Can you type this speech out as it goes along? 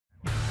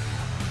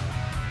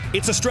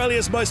It's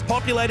Australia's most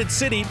populated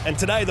city, and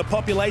today the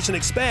population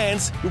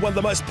expands with one of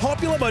the most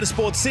popular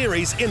motorsport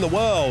series in the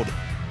world.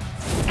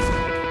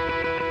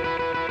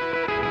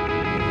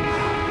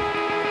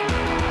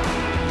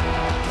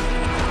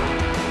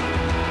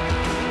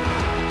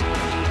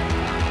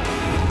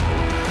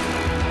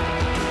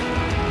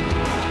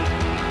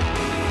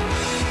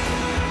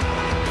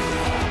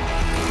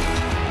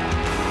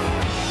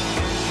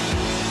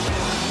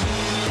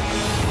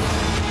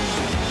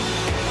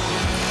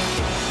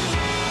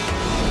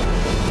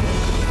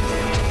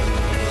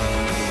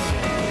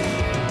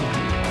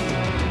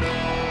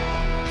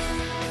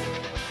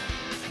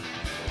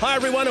 Hi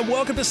everyone and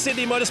welcome to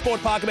Sydney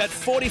Motorsport Park, about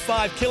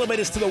 45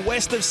 kilometres to the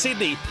west of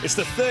Sydney. It's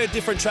the third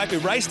different track we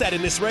raced at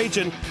in this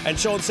region, and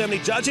Sean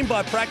Semney, judging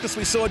by practice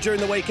we saw during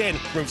the weekend,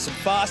 from some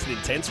fast and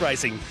intense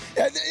racing.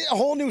 A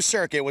whole new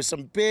circuit with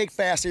some big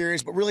fast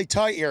areas but really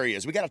tight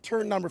areas. We got a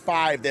turn number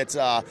 5 that's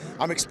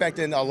I'm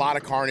expecting a lot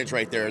of carnage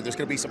right there. There's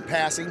going to be some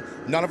passing.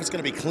 None of it's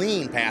going to be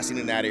clean passing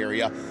in that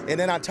area. And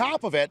then on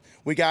top of it,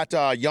 we got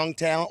young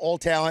talent,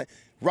 old talent.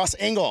 Russ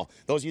Engel,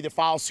 those of you that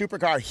follow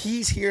Supercar,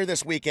 he's here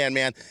this weekend,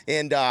 man,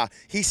 and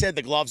he said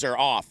the gloves are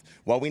off.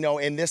 Well, we know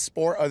in this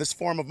sport, or this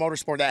form of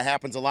motorsport, that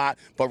happens a lot,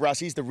 but Russ,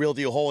 he's the real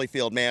deal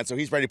Holyfield, man, so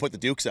he's ready to put the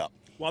Dukes up.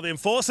 While the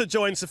Enforcer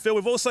joins the field,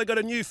 we've also got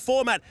a new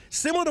format,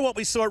 similar to what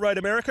we saw at Road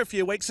America a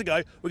few weeks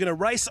ago. We're going to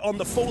race on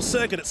the full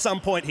circuit at some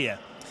point here.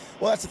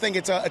 Well, that's the thing.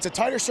 It's a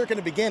tighter circuit in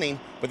the beginning,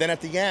 but then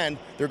at the end,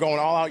 they're going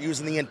all out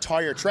using the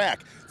entire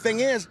track.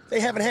 Thing is,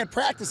 they haven't had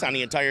practice on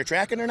the entire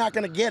track, and they're not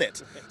going to get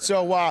it.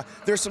 So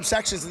there's some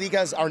sections that you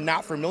guys are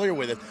not familiar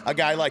with it. A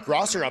guy like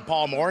Russ or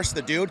Paul Morris,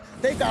 the dude,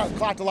 they've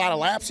clocked a lot of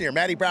laps here.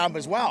 Matty Brown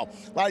as well.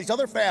 A lot of these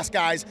other fast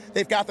guys,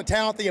 they've got the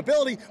talent, the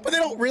ability, but they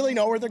don't really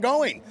know where they're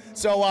going.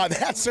 So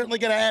that's certainly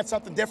going to add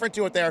something different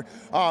to it there.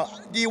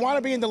 Do you want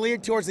to be in the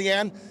lead towards the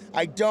end?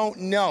 I don't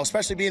know,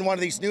 especially being one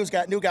of these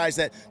new guys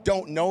that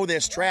don't know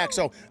this track.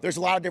 So there's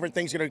a lot of different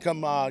things going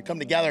to come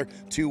together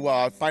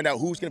to find out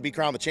who's going to be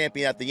crowned the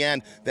champion at the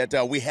end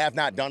that we have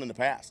not done in the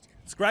past.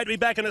 It's great to be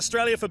back in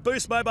Australia for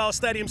Boost Mobile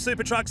Stadium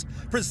Super Trucks,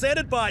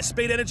 presented by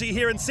Speed Energy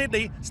here in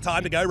Sydney. It's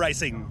time to go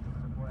racing.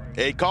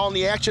 Hey, calling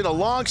the action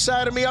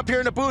alongside of me up here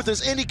in the booth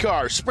is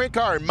IndyCar, Sprint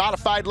Car, and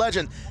Modified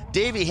Legend,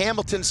 Davey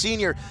Hamilton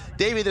Sr.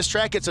 Davey, this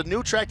track, it's a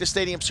new track to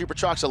Stadium Super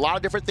Trucks. A lot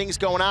of different things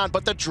going on,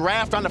 but the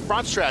draft on the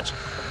front stretch,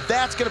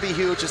 that's going to be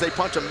huge as they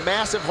punch a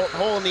massive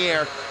hole in the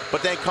air.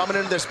 But then coming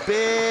into this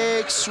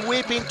big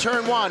sweeping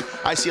turn 1,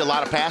 I see a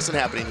lot of passing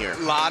happening here.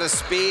 A lot of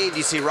speed.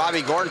 You see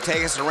Robbie Gordon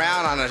take us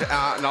around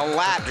on a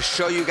lap to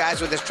show you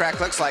guys what this track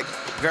looks like.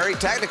 Very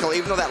technical,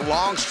 even though that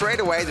long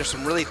straightaway, there's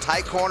some really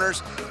tight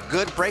corners,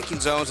 good braking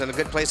zones, and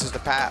good places to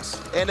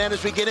pass. And then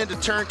as we get into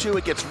turn 2,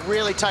 it gets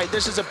really tight.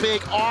 This is a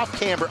big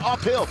off-camber,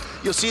 uphill.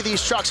 You'll see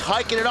these trucks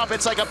hiking it up.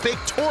 It's like a big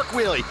torque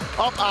wheelie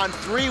up on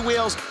 3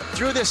 wheels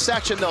through this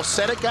section. They'll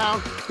set it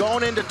down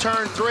going into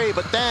turn 3,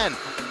 but then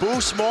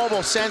Boost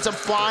Mobile sends them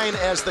flying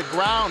as the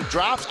ground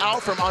drops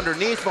out from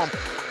underneath them.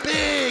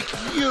 Big,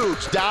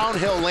 huge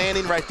downhill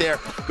landing right there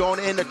going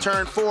into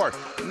turn 4.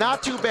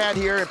 Not too bad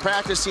here in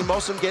practice, see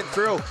most of them getting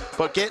through,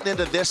 but getting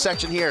into this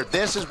section here,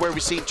 this is where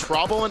we've seen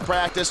trouble in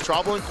practice,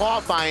 trouble in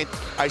qualifying.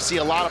 I see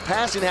a lot of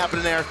passing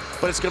happening there,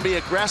 but it's going to be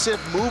aggressive,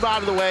 move out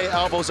of the way,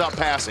 elbows up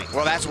passing.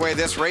 Well, that's the way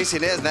this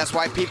racing is, and that's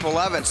why people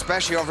love it,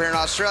 especially over here in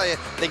Australia.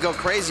 They go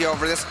crazy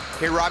over this.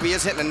 Here Robbie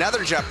is hitting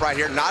another jump right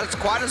here. Not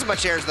quite as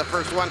much air as the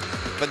first one,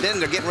 but then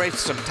they're getting ready for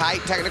some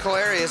tight technical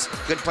areas,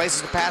 good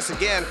places to pass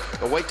again,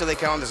 but wait till they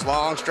come on this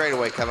long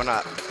straightaway coming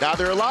up. Now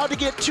they're allowed to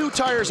get 2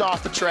 tires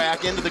off the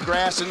track, into the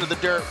grass, into the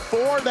dirt.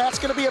 4, that's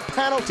going to be a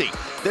penalty.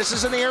 This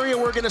is an area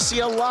we're going to see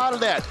a lot of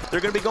that. They're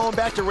going to be going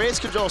back to race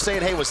control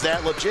saying, hey, was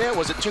that legit?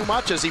 Was it too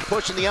much? Is he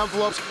pushing the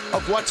envelopes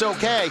of what's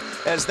okay?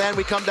 As then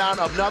we come down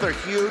another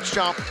huge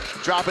jump,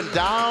 dropping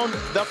down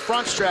the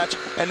front stretch,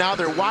 and now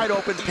they're wide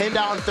open, pinned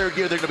out in 3rd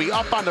gear. They're going to be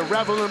up on the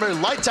rev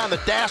limiter. Lights on the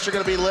dash are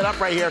going to be lit up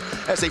right here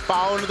as they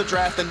follow into the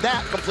draft, and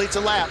that completes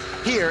a lap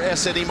here at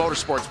Sydney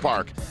Motorsports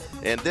Park.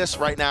 And this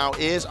right now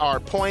is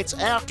our points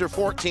after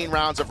 14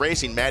 rounds of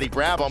racing. Matty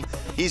Brabham,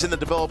 he's in the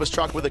developers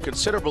truck with a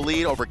considerable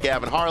lead over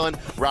Gavin Harlan.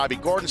 Robbie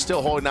Gordon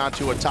still holding on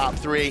to a top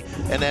 3.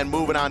 And then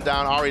moving on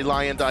down, Ari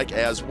Lyondike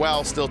as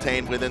well, still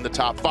tamed within the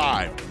top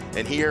 5.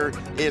 And here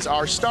is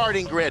our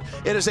starting grid.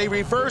 It is a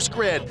reverse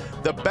grid.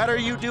 The better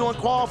you do in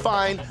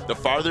qualifying, the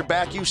farther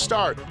back you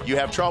start. You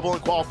have trouble in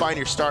qualifying,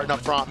 you're starting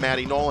up front.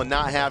 Matty Nolan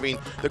not having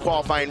the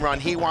qualifying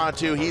run he wanted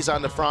to. He's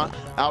on the front.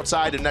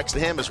 Outside and next to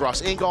him is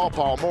Russ Engel,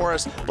 Paul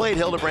Morris, Blade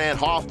Hildebrand,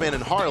 Hoffman,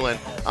 and Harlan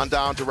on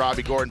down to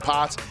Robbie Gordon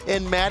Potts.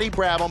 And Matty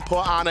Brabham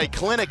put on a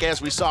clinic,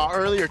 as we saw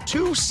earlier,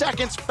 2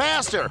 seconds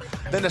faster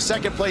than the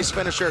second place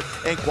finisher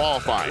in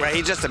qualifying. Right,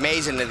 he's just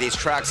amazing in these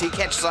trucks. He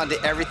catches on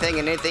to everything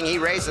and anything he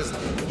races.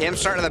 Him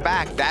starting in the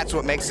back, that's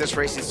what makes this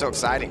racing so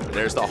exciting.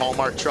 There's the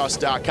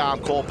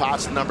HallmarkTrust.com, Cole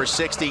Potts, number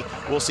 60.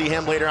 We'll see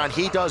him later on.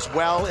 He does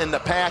well in the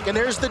pack. And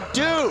there's the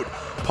dude,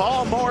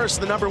 Paul Morris,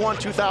 the number 1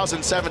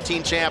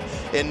 2017 champ.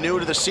 and new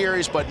to the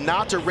series, but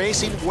not to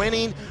racing,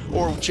 winning,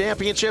 or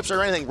championships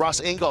or anything. Russ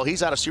Engel,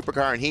 he's out of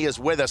Supercar, and he is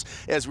with us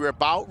as we're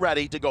about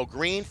ready to go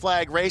green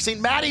flag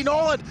racing. Matty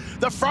Nolan,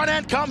 the front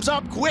end comes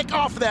up quick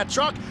off of that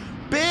truck.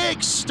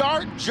 Big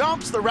start,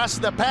 jumps the rest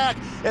of the pack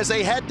as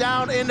they head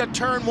down into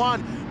turn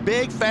 1.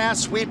 Big,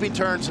 fast, sweeping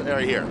turns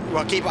right here.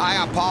 Well, keep an eye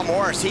on Paul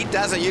Morris. He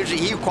doesn't usually,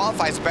 he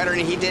qualifies better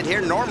than he did here.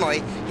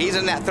 Normally, he's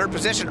in that 3rd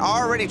position,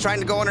 already trying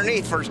to go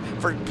underneath for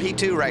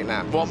P2 right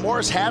now. Well,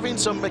 Morris having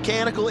some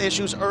mechanical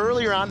issues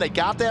earlier on. They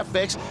got that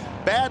fixed.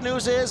 Bad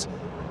news is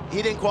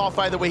he didn't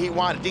qualify the way he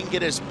wanted. Didn't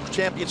get his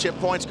championship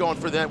points going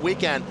for that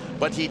weekend,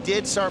 but he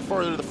did start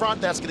further to the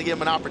front. That's going to give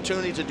him an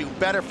opportunity to do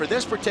better for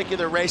this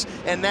particular race,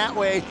 and that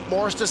way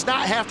Morris does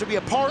not have to be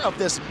a part of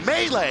this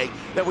melee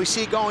that we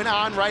see going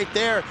on right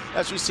there.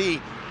 As we see,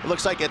 it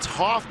looks like it's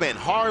Hoffman,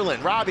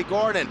 Harlan, Robbie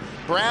Gordon,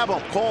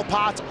 Brabham, Cole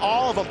Potts,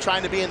 all of them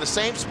trying to be in the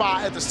same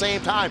spot at the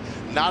same time.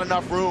 Not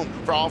enough room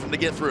for all of them to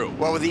get through.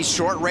 Well, with these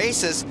short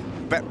races,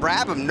 but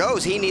Brabham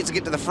knows he needs to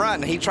get to the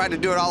front, and he tried to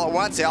do it all at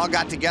once. They all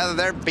got together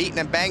there, beating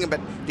and banging, but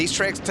these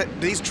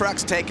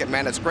trucks take it,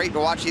 man. It's great to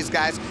watch these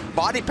guys.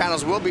 Body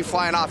panels will be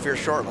flying off here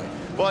shortly.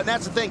 Well, and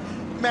that's the thing.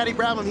 Matty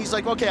Brabham, he's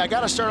like, okay, I got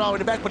to start all the way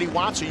in the back, but he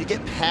wants to. You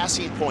get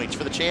passing points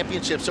for the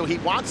championship, so he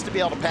wants to be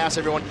able to pass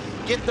everyone,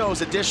 get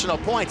those additional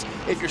points.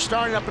 If you're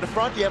starting up in the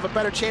front, you have a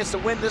better chance to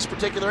win this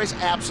particular race?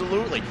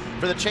 Absolutely.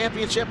 For the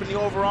championship and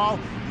the overall,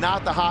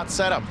 not the hot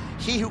setup.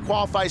 He who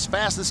qualifies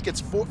fastest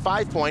gets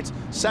 5 points,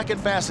 2nd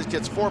fastest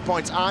gets 4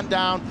 points, on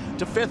down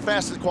to 5th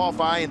fastest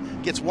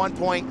qualifying gets 1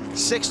 point,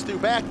 6th through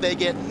back they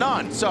get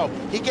none. So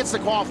he gets the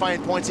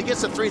qualifying points, he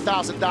gets the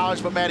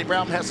 $3,000, but Matty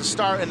Brabham has to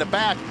start in the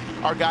back.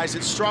 Our guys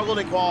that struggled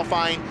in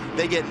qualifying,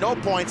 they get no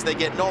points, they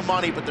get no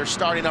money, but they're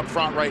starting up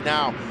front right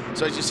now.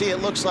 So as you see, it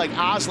looks like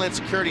Osland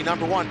Security,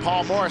 #1,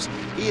 Paul Morris,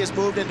 he has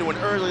moved into an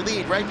early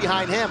lead. Right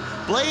behind him,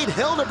 Blade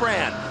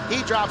Hildebrand,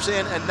 he drops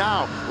in, and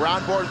now we're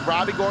on board with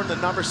Robbie Gordon, the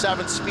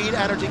 #7 Speed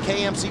Energy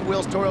KMC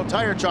Wheels Toyota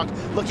tire truck,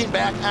 looking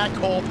back at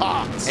Cole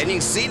Potts. And you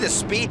can see the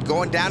speed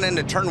going down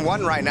into turn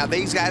 1 right now.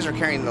 These guys are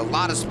carrying a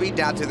lot of speed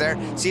down through there.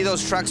 See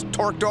those trucks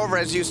torqued over,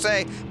 as you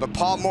say, but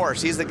Paul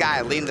Morris, he's the guy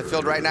leading the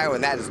field right now,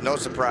 and that is no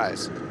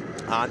surprise.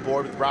 On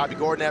board with Robbie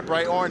Gordon at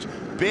bright orange.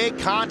 Big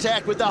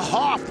contact with the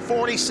Hoff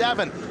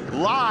 47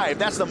 live.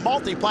 That's the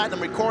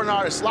multi-platinum recording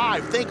artist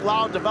live. Think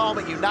Loud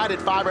Development, United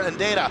Fiber and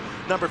Data.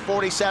 Number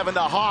 47 to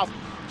Hoff.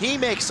 He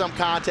makes some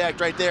contact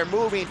right there,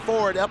 moving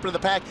forward up into the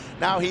pack.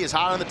 Now he is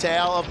hot on the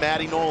tail of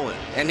Matty Nolan.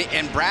 And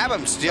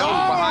Brabham still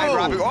behind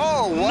Robbie.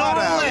 Oh, what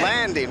Nolan. a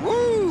landing.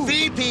 Woo!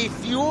 VP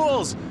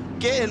Fuels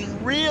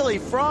getting really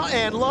front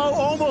and low,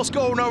 almost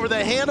going over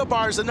the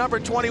handlebars. The number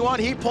 21,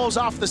 he pulls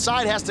off the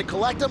side, has to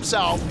collect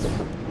himself.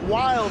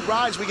 Wild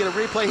rides. We get a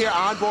replay here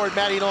on board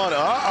Matty Nolan.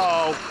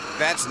 Uh-oh.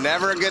 That's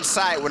never a good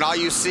sight when all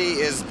you see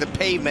is the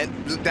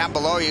pavement down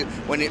below you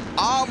when it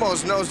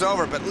almost nosed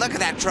over. But look at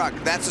that truck,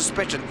 that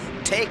suspension,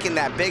 taking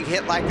that big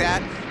hit like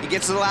that. He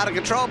gets a little out of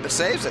control, but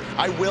saves it.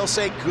 I will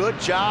say, good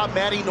job,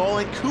 Matty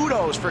Nolan.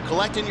 Kudos for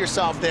collecting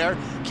yourself there,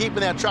 keeping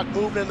that truck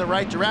moving in the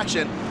right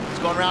direction. It's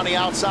going around the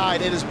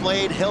outside. It is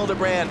Blade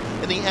Hildebrand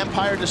in the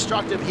Empire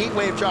Destructive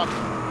Heatwave truck.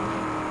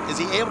 Is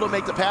he able to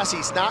make the pass?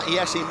 He's not. He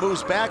actually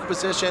moves back a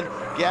position.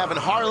 Gavin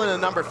Harlan, the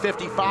number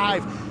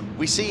 55.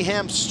 We see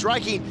him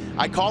striking.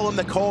 I call him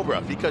the Cobra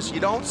because you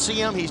don't see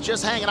him. He's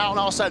just hanging out, and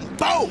all of a sudden,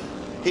 boom!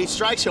 He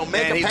strikes. He'll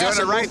make a pass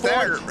and move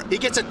forward. He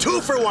gets a 2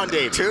 for 1,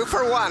 Dave. 2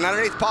 for 1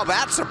 underneath Paul.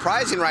 That's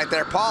surprising right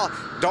there. Paul,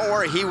 don't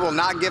worry. He will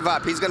not give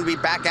up. He's going to be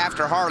back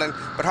after Harlan.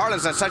 But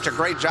Harlan's done such a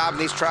great job in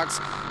these trucks.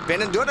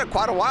 Been doing it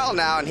quite a while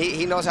now, and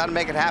he knows how to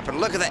make it happen.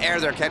 Look at the air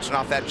they're catching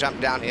off that jump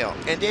downhill.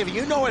 And, David,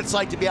 you know what it's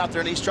like to be out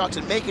there in these trucks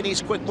and making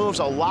these quick moves.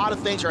 A lot of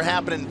things are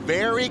happening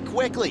very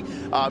quickly.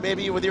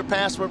 Maybe with your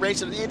past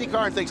racing in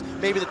IndyCar and things,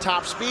 maybe the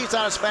top speed's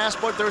not as fast,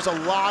 but there's a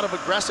lot of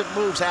aggressive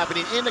moves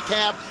happening in the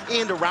cab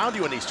and around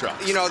you in these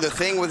trucks. You know, the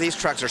thing with these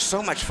trucks, they're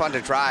so much fun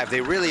to drive.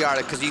 They really are,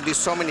 because you do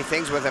so many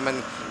things with them,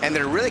 and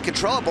they're really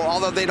controllable,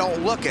 although they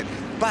don't look it.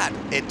 But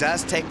it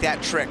does take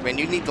that trick, man.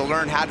 You need to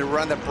learn how to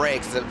run the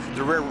brakes, the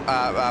rear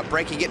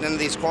braking getting into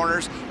these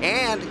corners,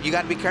 and you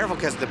got to be careful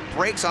because the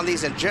brakes on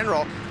these in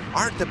general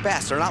aren't the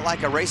best. They're not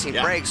like a racing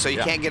brake, so you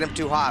can't get them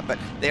too hot, but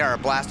they are a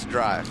blast to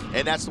drive.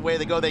 And that's the way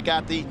they go. They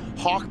got the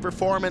Hawk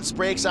Performance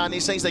brakes on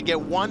these things. They get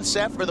 1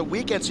 set for the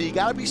weekend, so you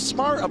got to be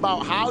smart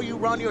about how you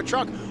run your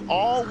truck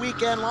all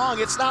weekend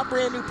long. It's not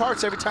brand new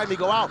parts every time you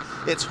go out.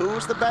 It's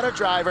who's the better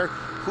driver,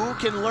 who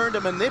can learn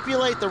to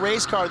manipulate the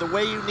race car the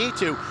way you need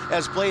to.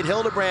 As Blade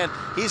Hildebrand,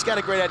 he's got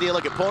a great idea.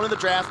 Look at pulling in the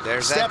draft.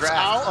 There's steps that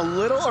draft. out a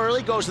little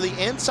early, goes to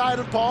the inside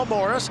of Paul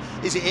Morris.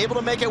 Is he able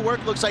to make it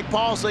work? Looks like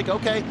Paul's like,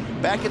 okay,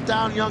 back it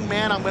down, young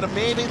man. I'm going to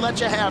maybe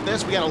let you have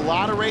this. We got a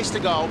lot of race to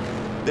go.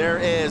 There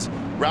is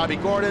Robbie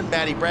Gordon,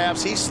 Matty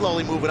Brabs. He's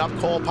slowly moving up.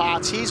 Cole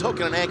Potts, he's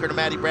hooking an anchor to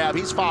Matty Brab.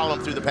 He's following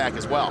him through the pack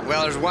as well.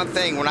 Well, there's one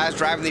thing. When I was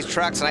driving these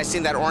trucks and I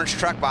seen that orange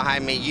truck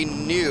behind me, you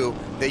knew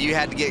that you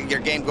had to get your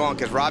game going,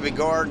 because Robbie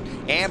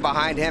Gordon and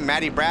behind him,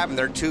 Matty Brab,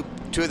 they're two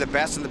of the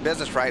best in the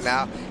business right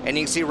now. And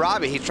you can see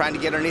Robbie, he's trying to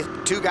get underneath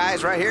 2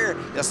 guys right here.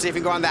 Let's see if he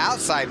can go on the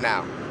outside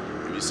now.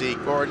 You see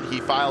Gordon, he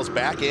files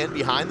back in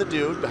behind the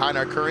dude, behind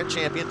our current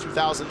champion,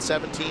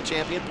 2017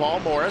 champion, Paul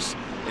Morris,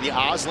 in the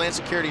Auslan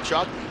security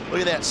truck.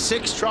 Look at that,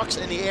 6 trucks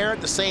in the air at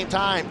the same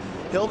time.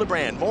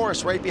 Hildebrand,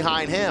 Morris right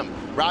behind him.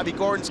 Robbie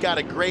Gordon's got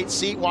a great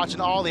seat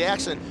watching all the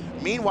action.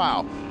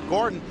 Meanwhile,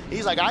 Gordon,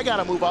 he's like, I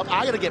gotta move up.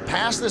 I gotta get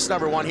past this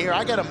number 1 here.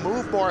 I gotta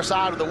move Morris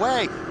out of the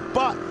way.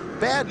 But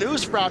bad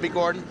news for Robbie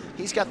Gordon.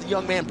 He's got the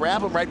young man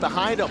Brabham right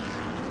behind him.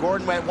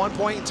 Gordon, at one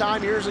point in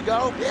time years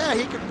ago, yeah,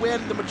 he could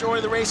win the majority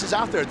of the races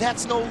out there.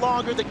 That's no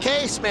longer the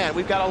case, man.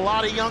 We've got a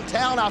lot of young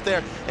talent out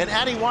there, and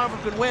any one of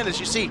them can win. As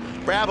you see,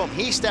 Brabham,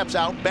 he steps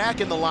out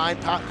back in the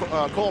line.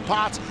 Cole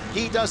Potts,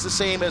 he does the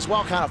same as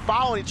well, kind of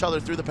following each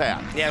other through the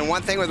pack. Yeah, and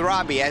one thing with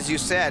Robbie, as you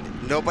said,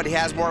 nobody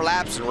has more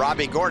laps than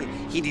Robbie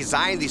Gordon. He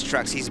designed these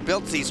trucks. He's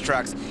built these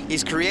trucks.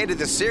 He's created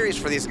the series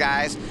for these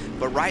guys.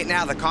 But right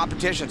now, the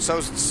competition's so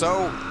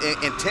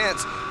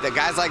intense that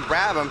guys like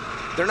Brabham,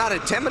 they're not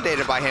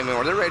intimidated by him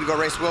anymore. They're ready to go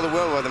race wheel to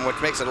wheel with him, which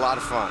makes it a lot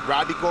of fun.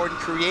 Robbie Gordon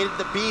created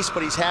the beast,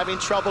 but he's having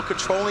trouble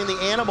controlling the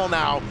animal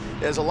now,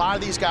 as a lot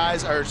of these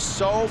guys are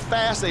so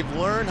fast. They've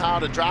learned how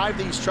to drive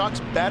these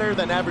trucks better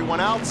than everyone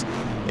else.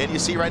 And you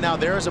see right now,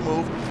 there's a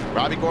move.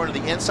 Robbie Gordon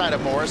to the inside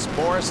of Morris.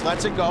 Morris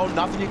lets it go.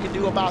 Nothing you can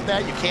do about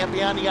that. You can't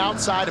be on the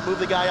outside and move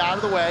the guy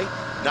out of the way.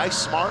 Nice,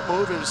 smart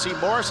move. And you see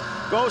Morris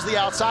goes to the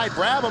outside.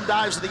 Brabham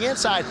dives to the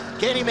inside.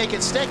 Can he make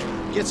it stick?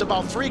 Gets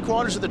about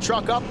 3/4 of the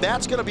truck up.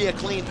 That's going to be a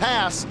clean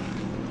pass.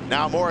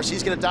 Now Morris,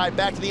 he's going to dive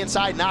back to the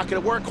inside. Not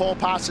going to work. Cole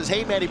Potts says,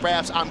 hey, Matty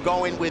Brabs, I'm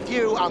going with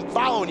you. I'm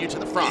following you to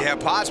the front. Yeah,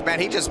 Potts, man,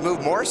 he just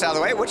moved Morris out of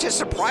the way, which is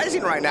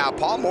surprising right now.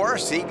 Paul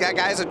Morris, that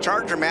guy's a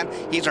charger, man.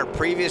 He's our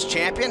previous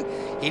champion.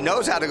 He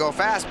knows how to go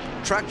fast.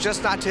 Truck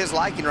just not to his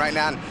liking right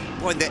now. And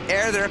boy, the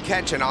air they're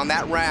catching on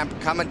that ramp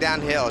coming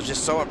downhill is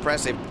just so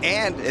impressive.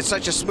 And it's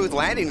such a smooth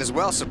landing as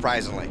well,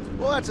 surprisingly.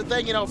 Well, that's the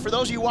thing, you know, for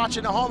those of you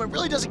watching at home, it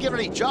really doesn't give it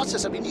any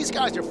justice. I mean, these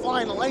guys are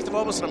flying the length of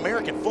almost an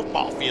American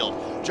football field,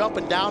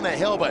 jumping down that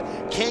hill, but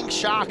King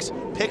Shocks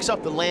picks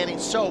up the landing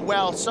so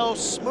well, so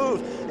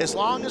smooth. As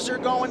long as they're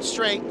going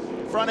straight,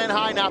 front end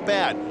high, not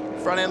bad.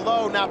 Front end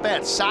low, not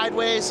bad.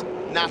 Sideways,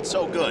 not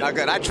so good. Not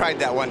good. I tried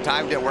that one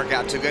time. Didn't work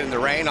out too good in the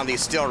rain on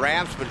these steel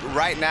ramps, but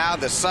right now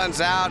the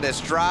sun's out, it's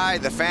dry,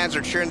 the fans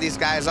are cheering these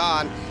guys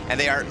on, and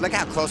they are, look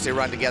how close they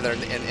run together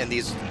in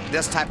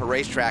this type of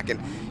racetrack.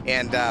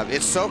 And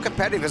it's so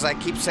competitive, as I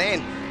keep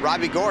saying.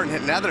 Robbie Gordon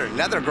hit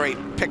another great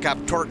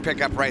pickup, torque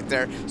pickup right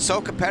there. So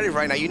competitive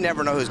right now, you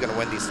never know who's going to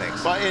win these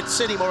things. But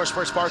City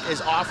Motorsports Park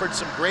has offered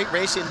some great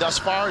racing thus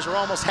far, as we're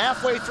almost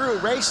halfway through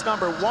race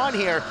number 1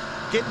 here.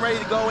 Getting ready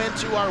to go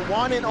into our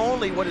one and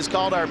only, what is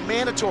called our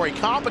mandatory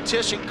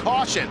competition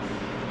caution.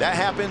 That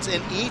happens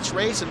in each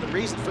race, and the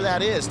reason for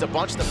that is to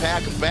bunch the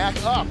pack back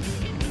up.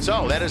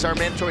 So that is our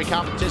mandatory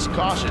competition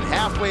caution.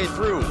 Halfway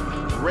through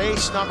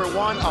race number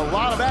 1, a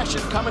lot of action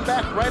coming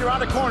back right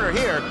around the corner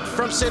here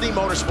from City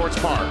Motorsports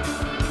Park.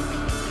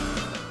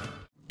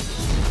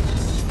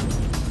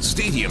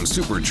 Stadium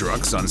Super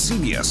Trucks on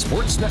CBS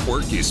Sports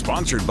Network is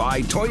sponsored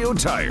by Toyo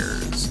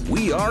Tires.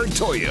 We are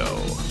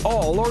Toyo,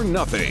 all or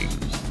nothing.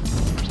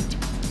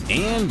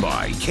 And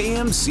by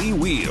KMC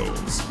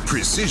Wheels,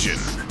 precision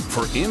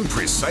for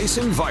imprecise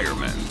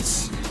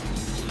environments.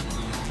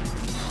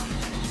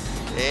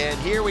 And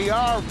here we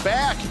are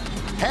back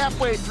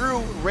halfway through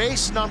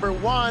race number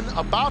 1,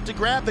 about to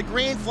grab the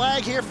green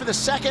flag here for the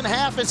second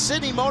half at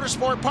Sydney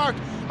Motorsport Park.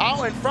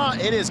 Out in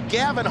front, it is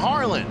Gavin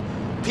Harlan.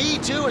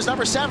 P2 is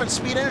number 7,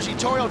 Speed Energy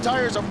Toyo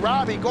Tires of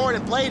Robbie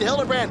Gordon. Blade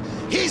Hildebrand,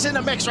 he's in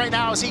the mix right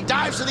now as he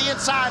dives to the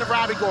inside of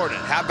Robbie Gordon.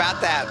 How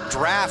about that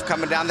draft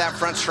coming down that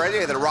front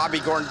straightaway that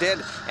Robbie Gordon did?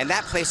 And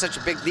that plays such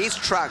a big, these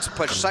trucks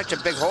push such a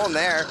big hole in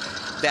there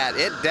that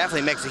it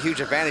definitely makes a huge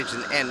advantage.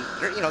 And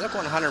they're going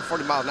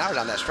 140 miles an hour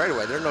down that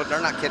straightaway. They're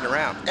not kidding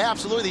around.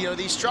 Absolutely. You know,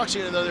 these trucks,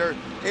 you know, they're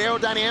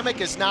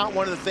aerodynamic is not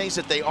one of the things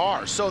that they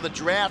are. So the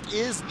draft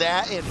is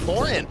that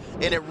important,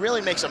 and it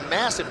really makes a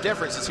massive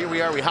difference. As here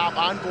we are, we hop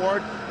on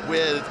board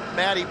with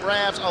Matty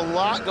Brabs. A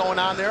lot going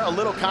on there. A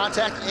little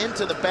contact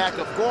into the back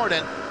of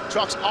Gordon.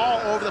 Trucks all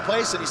over the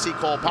place, and you see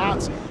Cole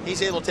Potts.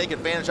 He's able to take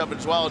advantage of it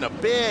as well in a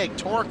big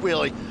torque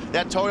wheelie.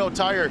 That Toyo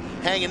tire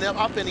hanging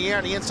up in the air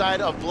on the inside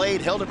of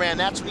Blade Hildebrand.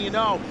 That's when you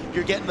know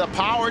you're getting the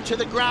power to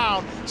the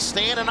ground,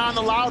 standing on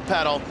the loud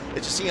pedal, as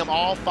you see them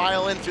all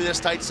file in through this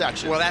tight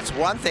section. Well, that's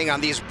one thing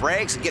on these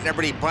brakes and getting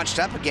everybody bunched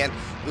up again.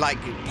 Like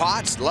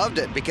Potts loved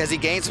it because he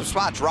gained some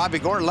spots. Robbie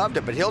Gordon loved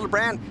it, but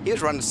Hildebrand, he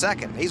was running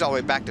second. He's all the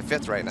way back to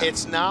 5th right now.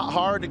 It's not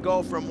hard to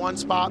go from one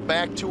spot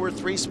back 2 or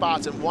 3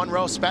 spots in one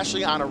row,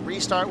 especially on a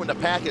restart when the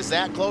pack is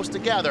that close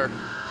together.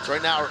 So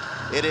right now,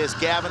 it is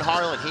Gavin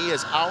Harlan. He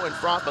is out in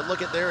front, but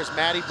look at there is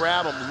Matty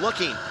Brabham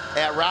looking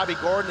at Robbie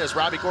Gordon as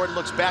Robbie Gordon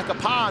looks back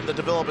upon the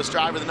Developus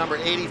driver, the number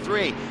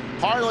 83.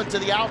 Harlan to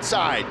the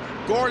outside,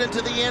 Gordon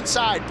to the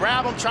inside,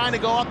 Brabham trying to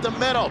go up the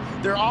middle.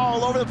 They're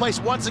all over the place.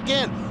 Once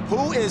again,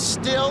 who is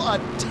still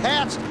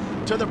attached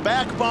to the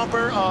back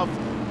bumper of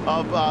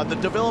the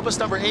Developus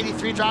number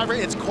 83 driver?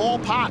 It's Cole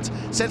Potts.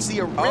 Since the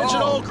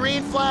original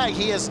green flag,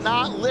 he has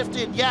not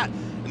lifted yet.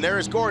 And And there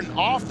is Gordon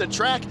off the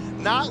track,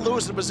 not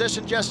losing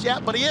position just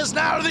yet, but he is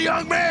now to the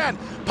young man.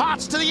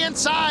 Potts to the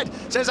inside,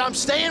 says, I'm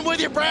staying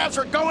with you, Brabs,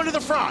 we're going to the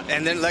front.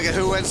 And then look at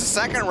who wins the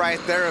second right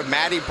there,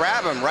 Matty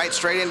Brabham, right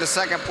straight into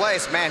second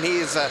place. Man,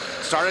 he's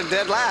started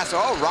dead last.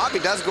 Oh, Robbie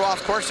does go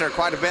off course there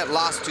quite a bit,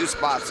 lost 2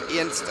 spots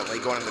instantly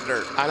going in the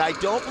dirt. And I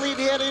don't believe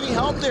he had any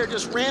help there,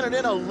 just ran it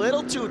in a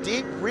little too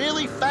deep,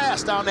 really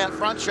fast down that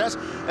front stretch,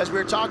 as we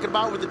were talking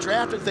about with the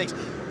draft and things.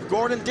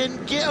 Gordon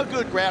didn't get a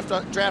good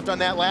draft on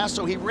that last,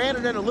 so he ran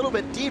it in a little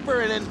bit deeper,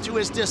 and then to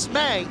his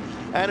dismay,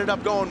 ended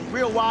up going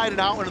real wide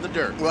and out into the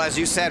dirt. Well, as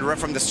you said, right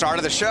from the start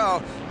of the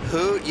show,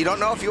 you don't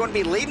know if you want to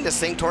be leading this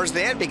thing towards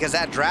the end, because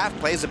that draft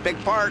plays a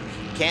big part.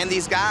 Can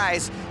these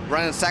guys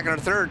running second or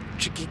third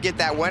get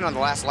that win on the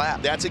last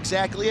lap? That's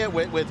exactly it.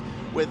 With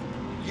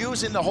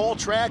using the whole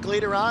track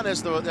later on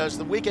as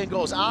the weekend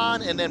goes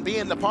on, and then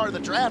being the part of the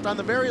draft on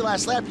the very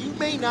last lap, you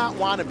may not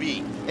want to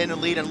be in the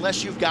lead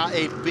unless you've got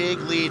a big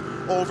lead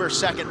over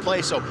second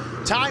place. So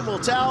time will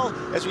tell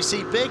as we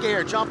see Big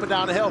Air jumping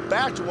down the hill,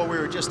 back to what we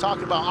were just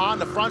talking about on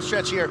the front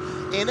stretch here.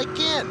 And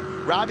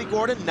again, Robbie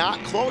Gordon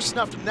not close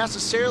enough to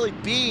necessarily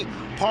be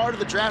part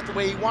of the draft the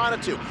way he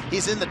wanted to.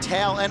 He's in the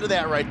tail end of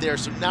that right there,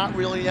 so not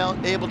really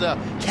able to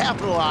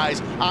capitalize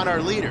on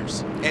our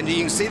leaders. And you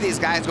can see these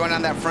guys going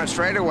on that front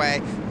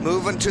straightaway,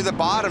 moving to the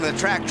bottom of the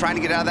track, trying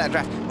to get out of that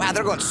draft. Wow,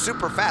 they're going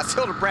super fast.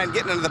 Hildebrand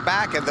getting into the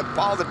back of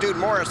Paul the Dude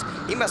Morris.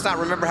 He must not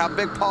remember how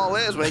big Paul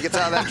is when he gets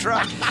out of that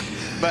truck.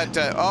 But,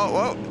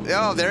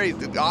 there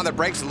he's on the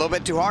brakes a little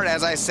bit too hard.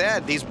 As I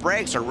said, these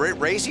brakes are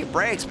racing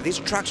brakes, but these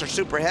trucks are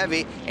super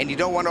heavy, and you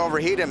don't want to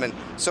overheat them. And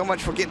so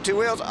much for getting 2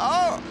 wheels.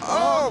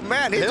 Oh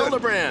man.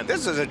 Hildebrand.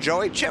 This is a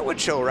Joey Chitwood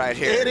show right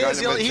here. It is.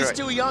 He's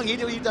too young. He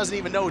doesn't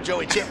even know who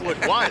Joey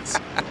Chitwood was.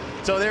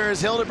 So there is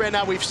Hildebrand.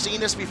 Now, we've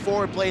seen this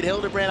before. Played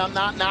Hildebrand. I'm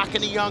not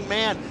knocking the young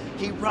man.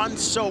 He runs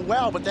so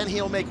well, but then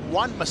he'll make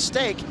one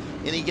mistake,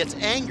 and he gets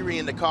angry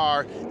in the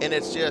car, and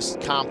it's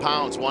just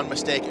compounds one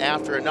mistake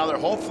after another.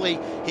 Hopefully,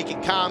 he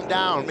can calm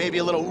down. Maybe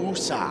a little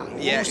woosah.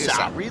 Yeah,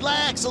 woosah.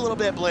 Relax a little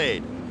bit,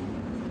 Blade.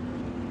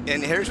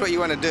 And here's what you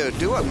want to do.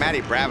 Do what Matty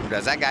Brabham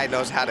does. That guy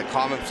knows how to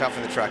calm himself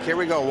in the truck. Here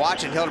we go,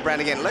 watching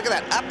Hildebrand again. Look at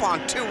that, up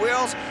on 2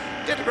 wheels.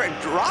 Did a great.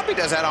 Robbie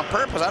does that on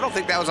purpose. I don't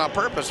think that was on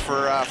purpose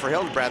for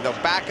Hildebrand. They'll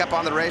back up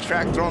on the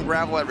racetrack, throwing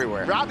gravel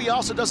everywhere. Robbie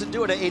also doesn't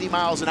do it at 80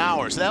 miles an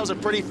hour, so that was a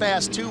pretty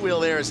fast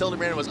 2-wheel there as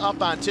Hildebrand was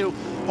up on 2.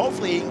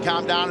 Hopefully he can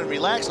calm down and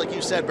relax. Like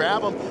you said,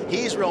 Brabham,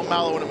 he's real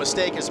mellow when a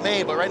mistake is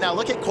made. But right now,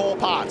 look at Cole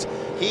Potts.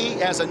 He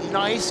has a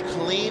nice,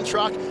 clean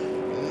truck.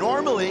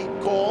 Normally,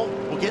 Cole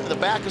will get in the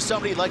back of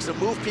somebody. He likes to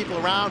move people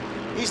around.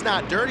 He's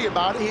not dirty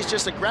about it. He's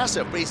just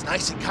aggressive, but he's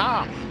nice and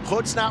calm.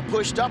 Hood's not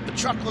pushed up. The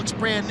truck looks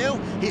brand new.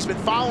 He's been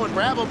following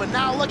Brabham, but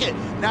now look at,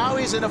 now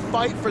he's in a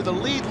fight for the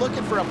lead,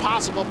 looking for a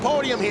possible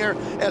podium here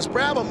as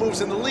Brabham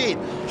moves in the lead.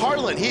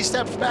 Harlan, he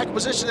steps back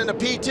position in the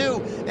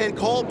P2, and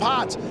Cole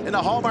Potts in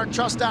the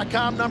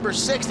HallmarkTrust.com number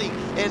 60 in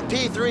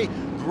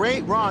P3.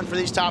 Great run for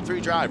these top 3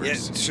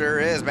 drivers. It sure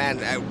is, man.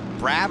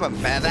 Brabham,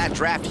 man, that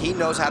draft, he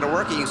knows how to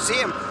work it. You see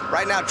him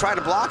right now try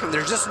to block him.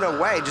 There's just no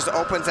way. Just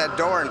opens that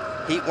door, and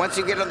once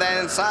you get on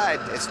that inside,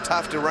 it's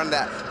tough to run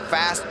that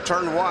fast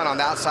turn 1 on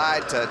the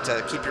outside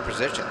to keep your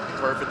position.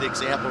 Perfect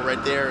example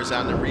right there is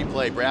on the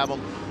replay. Brabham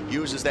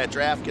uses that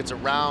draft, gets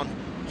around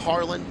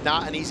Harlan,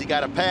 not an easy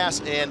guy to pass,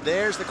 and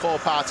there's the Cole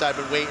Potts I've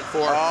been waiting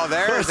for. Oh,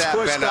 there's that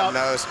bent-up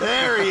nose.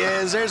 There he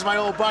is. There's my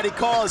old buddy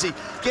Cole as he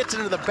gets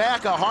into the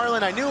back of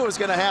Harlan. I knew it was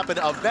going to happen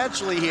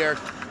eventually here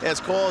as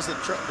Cole's the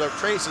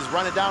trace is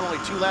running down, only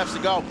 2 laps to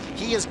go.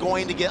 He is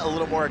going to get a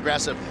little more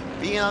aggressive.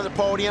 Being on the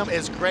podium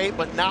is great,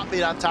 but not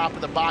being on top of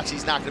the box,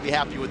 he's not going to be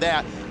happy with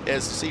that.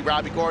 As you see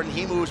Robbie Gordon,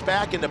 he moves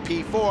back into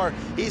P4.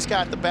 He's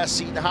got the best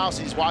seat in the house.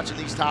 He's watching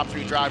these top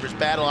 3 drivers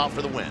battle out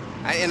for the win.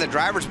 In the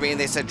driver's meeting,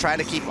 they said try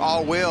to keep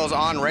all wheels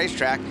on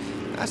racetrack.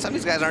 Some of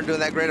these guys aren't doing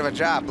that great of a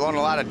job, blowing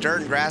a lot of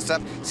dirt and grass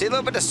up. See a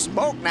little bit of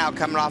smoke now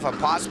coming off of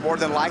Potts, more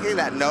than likely.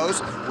 That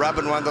nose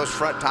rubbing one of those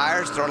front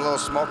tires, throwing a little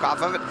smoke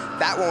off of it.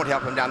 That won't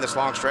help him down this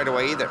long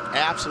straightaway either.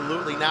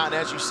 Absolutely not. And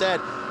as you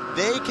said,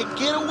 they can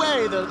get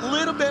away a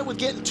little bit with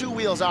getting 2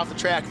 wheels off the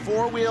track.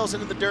 4 wheels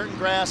into the dirt and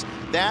grass,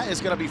 that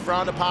is going to be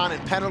frowned upon,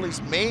 and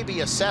penalties may be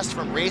assessed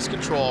from race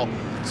control.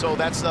 So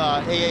that's the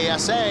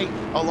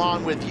AASA,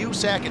 along with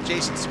USAC and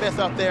Jason Smith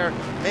up there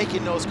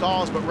making those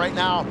calls. But right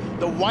now,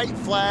 the white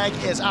flag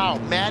is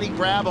out. Matty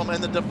Brabham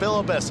and the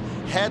DeVillibus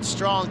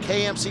Headstrong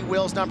KMC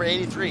wheels number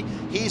 83.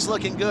 He's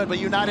looking good, but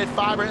United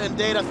Fiber and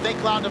Data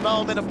Think Loud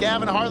development of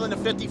Gavin Harlan to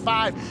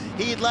 55.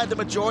 He led the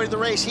majority of the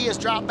race. He has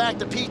dropped back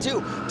to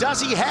P2.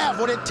 Does he have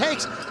what it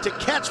takes to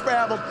catch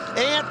Brabham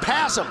and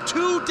pass him?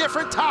 2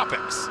 different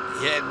topics.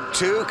 Yeah,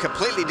 2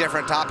 completely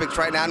different topics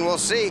right now, and we'll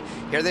see.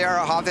 Here they are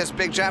off this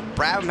big jump.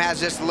 Brabham has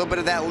just a little bit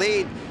of that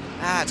lead.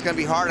 It's going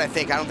to be hard, I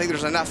think. I don't think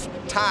there's enough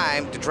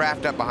time to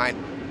draft up behind.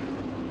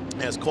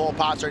 As Cole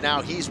Potts right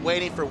now, he's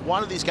waiting for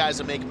one of these guys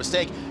to make a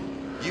mistake.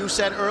 You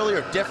said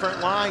earlier, different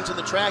lines in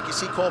the track. You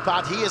see Cole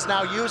Potts, he is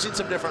now using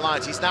some different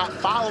lines. He's not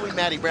following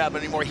Matty Brabham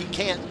anymore. He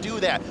can't do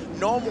that.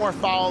 No more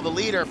follow the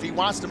leader if he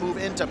wants to move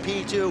into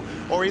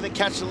P2 or even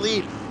catch the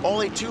lead.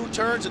 Only 2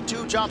 turns and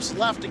 2 jumps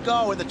left to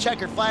go, and the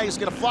checkered flag is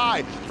going to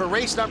fly for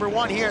race number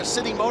 1 here at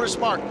Sydney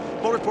Motorsport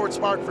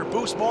Park for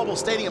Boost Mobile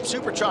Stadium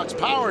Super Trucks,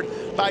 powered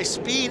by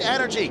Speed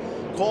Energy.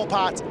 Cole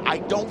Potts, I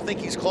don't think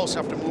he's close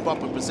enough to move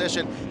up in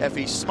position. If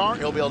he's smart,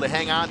 he'll be able to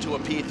hang on to a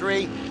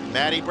P3.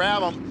 Matty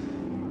Brabham,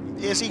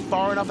 is he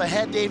far enough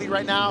ahead, Davey,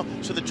 right now,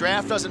 so the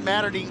draft doesn't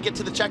matter and he can get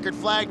to the checkered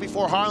flag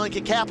before Harlan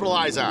can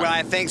capitalize on it? Well,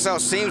 I think so.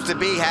 Seems to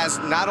be has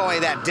not only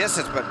that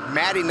distance, but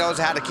Matty knows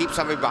how to keep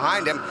somebody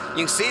behind him.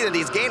 You can see that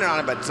he's gaining on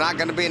him, but it's not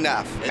going to be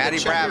enough. And Matty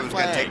Brabham's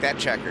going to take that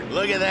checkered.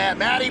 Look at that.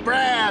 Matty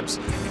Brabs,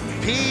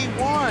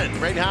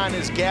 P1. Right behind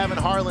is Gavin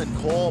Harlan,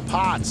 Cole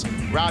Potts.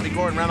 Robbie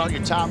Gordon, round out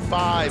your top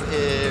 5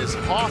 is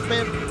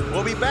Hoffman.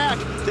 We'll be back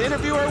to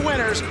interview our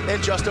winners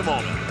in just a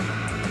moment.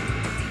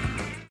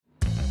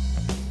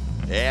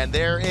 And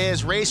there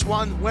is race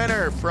 1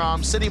 winner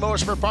from Sydney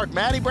Motorsport Park,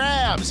 Matty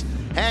Brabs.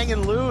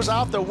 Hanging loose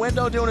out the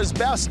window, doing his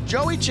best.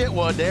 Joey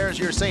Chitwood, there's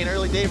your St.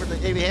 Early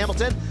Davey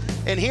Hamilton.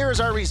 And here's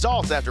our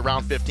results after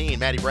round 15.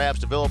 Matty Brabs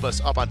to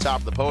Philippus up on top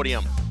of the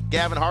podium.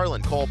 Gavin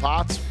Harlan, Cole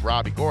Potts,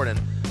 Robbie Gordon.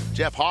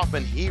 Jeff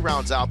Hoffman, he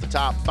rounds out the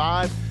top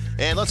 5.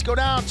 And let's go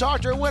down,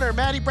 talk to our winner,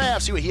 Matty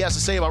Brabs, see what he has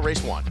to say about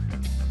race 1.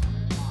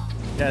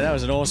 Yeah, that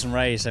was an awesome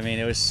race. I mean,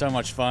 it was so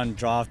much fun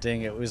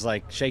drafting. It was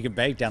like shake and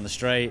bake down the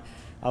straight.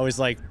 I was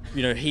like,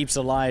 you know, heaps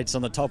of lights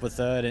on the top of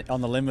third,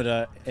 on the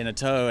limiter in a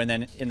tow, and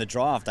then in the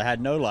draft I had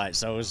no lights.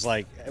 So it was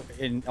like,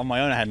 on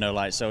my own I had no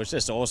lights. So it was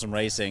just awesome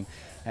racing.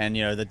 And,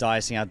 you know, the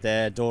dicing out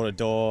there, door to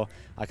door,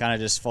 I kind of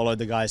just followed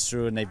the guys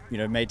through, and they, you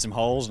know, made some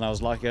holes, and I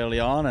was lucky early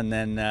on. And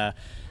then,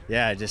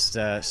 yeah, just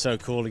so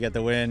cool to get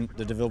the win,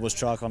 the De Vilbiers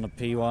truck on the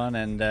P1,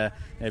 and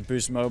you know,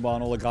 Boost Mobile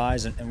and all the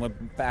guys, and we're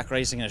back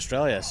racing in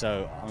Australia.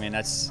 So, I mean,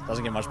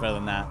 doesn't get much better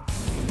than that.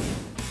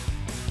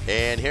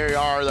 And here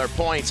are their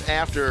points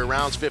after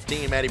rounds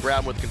 15. Matty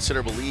Brabham with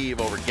considerable lead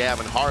over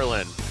Gavin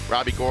Harlan.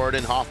 Robbie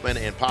Gordon, Hoffman,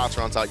 and Potts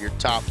rounds out your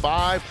top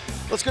 5.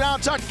 Let's go down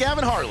and talk to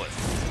Gavin Harlan.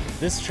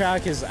 This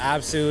track is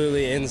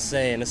absolutely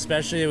insane,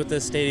 especially with the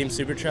Stadium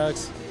Super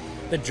Trucks.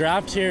 The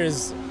draft here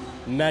is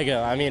mega.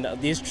 I mean,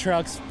 these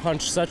trucks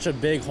punch such a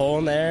big hole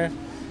in the air,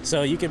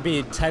 so you could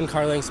be 10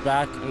 car lengths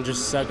back and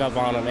just suck up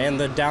on them. And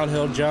the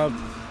downhill jump,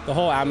 the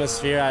whole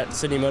atmosphere at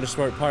Sydney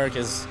Motorsport Park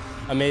is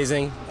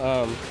amazing.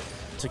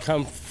 To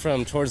come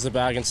from towards the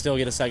back and still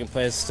get a second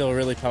place, still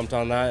really pumped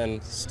on that,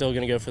 and still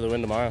gonna go for the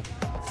win tomorrow.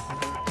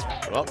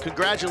 Well,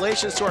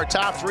 congratulations to our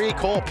top 3,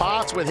 Cole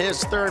Potts with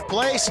his 3rd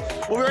place.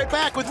 We'll be right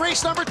back with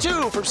race number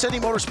 2 from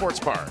Sydney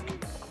Motorsports Park.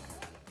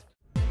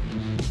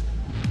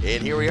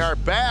 And here we are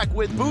back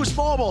with Boost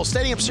Mobile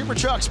Stadium Super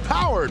Trucks,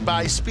 powered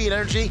by Speed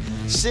Energy,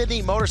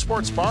 Sydney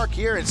Motorsports Park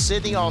here in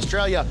Sydney,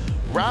 Australia.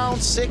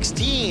 Round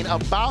 16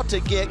 about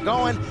to get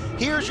going.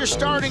 Here's your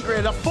starting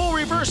grid, a full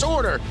reverse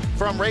order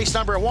from race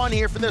number 1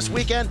 here for this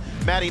weekend.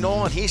 Matty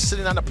Nolan, he's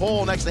sitting on the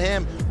pole. Next to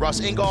him,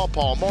 Russ Ingall,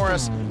 Paul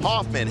Morris,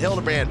 Hoffman,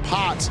 Hildebrand,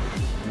 Potts,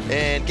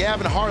 and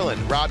Gavin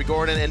Harlan, Robbie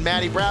Gordon, and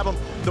Matty Brabham.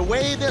 The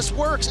way this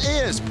works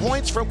is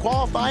points from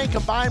qualifying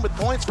combined with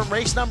points from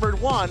race number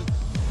 1.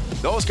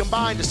 Those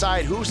combined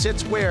decide who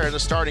sits where in the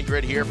starting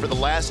grid here for the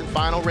last and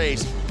final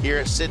race here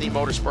at Sydney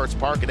Motorsports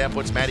Park. And that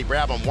puts Matty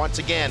Brabham once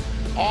again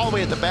all the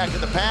way at the back of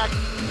the pack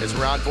as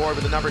we're on board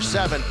with the number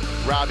 7,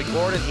 Robbie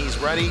Gordon. He's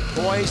ready,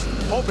 poised,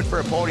 hoping for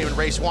a podium in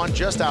race 1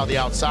 just out the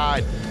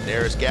outside.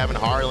 There's Gavin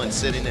Harlan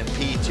sitting in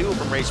P2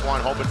 from race 1,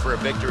 hoping for a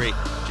victory.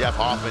 Jeff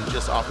Hoffman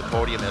just off the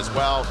podium as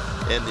well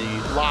in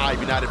the live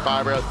United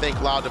Fiber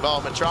Think Loud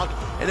development truck.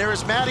 And there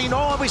is Matty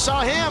Nolan. We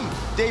saw him,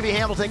 Davey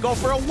Hamilton, go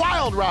for a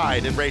wild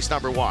ride in race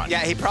number 1. Yeah,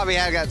 he probably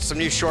had got some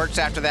new shorts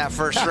after that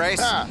first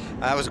race.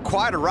 It was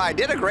quite a ride.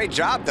 Did a great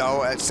job,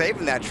 though, at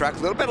saving that truck. A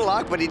little bit of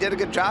luck, but he did a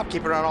good job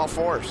keeping it on all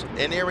 4s.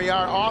 And here we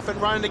are off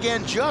and running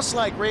again, just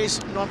like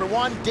race number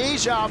 1.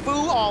 Deja vu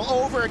all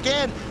over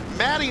again.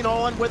 Matty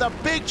Nolan with a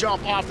big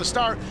jump off the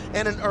start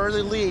and an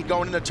early lead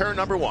going into turn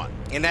number 1.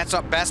 And that's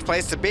the best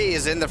place to be,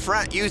 is in the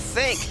front, you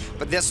think.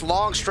 But this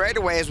long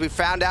straightaway, as we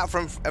found out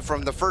from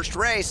the first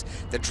race,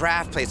 the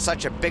draft plays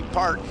such a big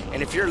part.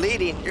 And if you're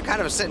leading, you're kind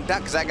of a sitting duck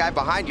because that guy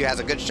behind you has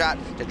a good shot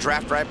to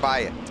draft right by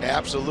you.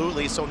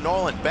 Absolutely. So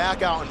Nolan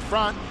back out in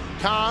front,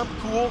 calm,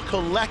 cool,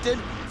 collected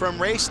from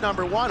race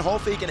number 1.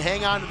 Hopefully he can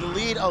hang on to the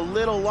lead a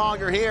little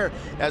longer here.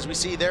 As we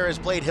see there is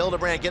Blade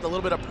Hildebrand getting a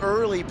little bit of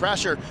early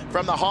pressure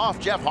from the Hoff.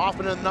 Jeff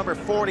Hoffman in the number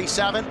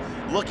 47,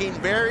 looking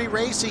very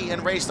racy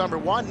in race number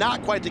 1.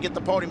 Not quite to get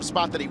the podium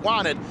spot that he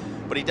wanted,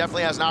 but he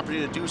definitely has an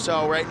opportunity to do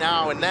so right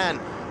now. And then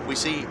we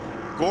see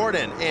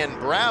Gordon and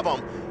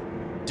Brabham.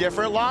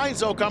 Different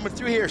lines though coming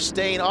through here,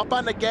 staying up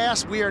on the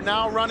gas. We are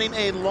now running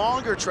a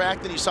longer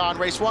track than you saw in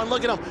race 1.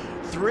 Look at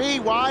them, 3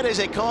 wide as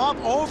they come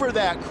up over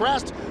that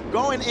crest,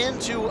 going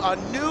into a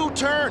new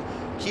turn.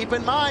 Keep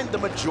in mind, the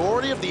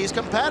majority of these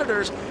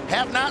competitors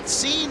have not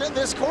seen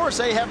this course.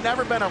 They have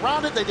never been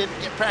around it. They didn't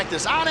get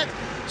practice on it.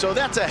 So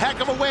that's a heck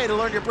of a way to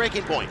learn your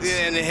braking points.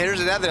 And here's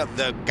another,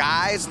 the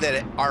guys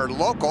that are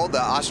local,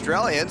 the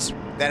Australians,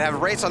 that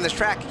have raced on this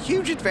track,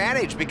 huge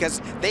advantage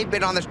because they've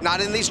been on this, not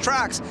in these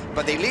trucks,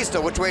 but they at least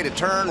know which way to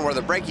turn, where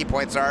the braking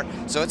points are.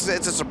 So it's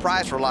a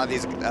surprise for a lot of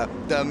these,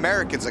 the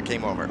Americans that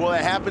came over. Well,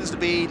 it happens to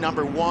be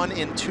number 1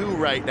 and 2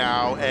 right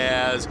now,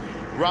 as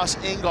Russ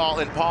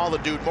Ingall and Paul the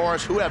Dude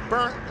Morris, who have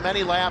burnt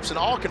many laps in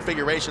all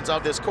configurations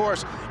of this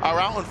course, are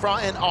out in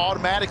front and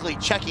automatically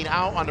checking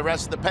out on the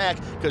rest of the pack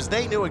because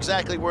they knew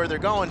exactly where they're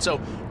going.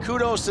 So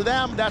kudos to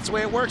them. That's the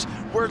way it works.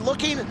 We're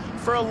looking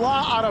for a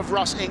lot out of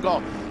Russ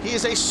Ingall. He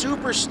is a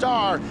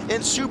superstar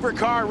in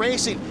supercar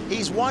racing.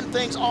 He's won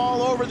things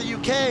all over the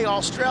UK,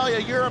 Australia,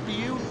 Europe,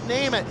 you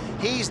name it.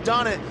 He's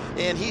done it.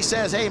 And he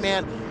says, hey,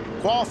 man,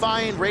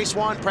 qualifying, race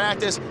 1,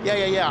 practice,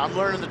 yeah, I'm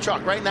learning the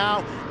truck. Right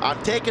now,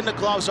 I'm taking the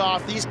gloves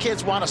off. These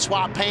kids want to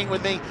swap paint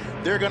with me.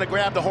 They're going to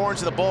grab the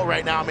horns of the bull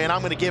right now, man.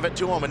 I'm going to give it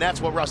to them, and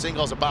that's what Russ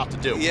Ingall's about to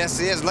do. Yes,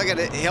 he is. Look at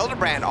it.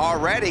 Hildebrand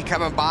already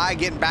coming by,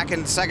 getting back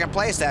in second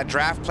place. That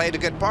draft played a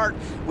good part.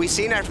 We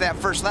seen after that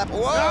first lap,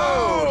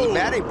 whoa, No!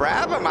 Matty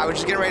Brabham. I was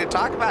just getting ready to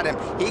talk about him.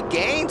 He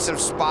gained some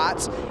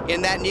spots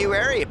in that new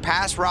area,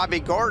 past Robbie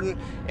Gordon,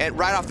 and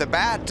right off the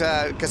bat,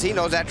 because he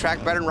knows that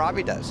track better than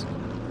Robbie does.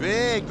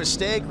 Big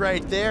mistake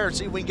right there.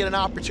 See if we can get an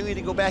opportunity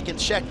to go back and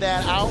check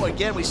that out.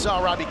 Again, we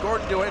saw Robbie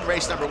Gordon do it in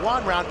race number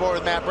 1, round board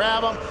with Matt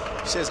Brabham.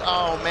 He says,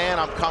 oh man,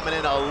 I'm coming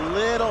in a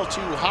little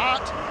too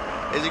hot.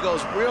 As he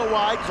goes real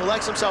wide,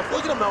 collects himself.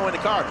 Look at him though in the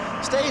car.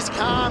 Stays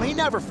calm. He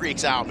never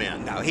freaks out,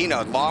 man. No, he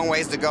knows long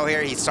ways to go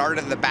here. He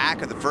started in the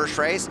back of the first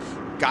race,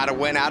 got a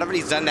win out of it.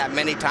 He's done that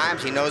many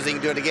times. He knows he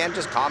can do it again,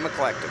 just calm and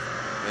collective.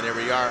 And there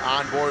we are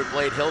on board with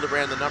Blade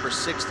Hildebrand, the number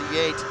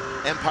 68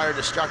 Empire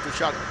Destructor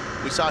truck.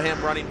 We saw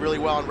him running really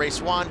well in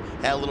race 1,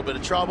 had a little bit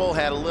of trouble,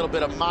 had a little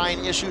bit of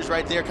mind issues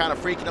right there, kind of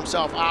freaking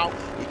himself out.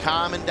 He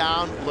calming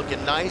down,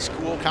 looking nice,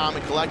 cool, calm,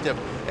 and collective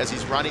as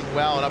he's running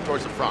well and up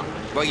towards the front.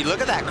 Well, you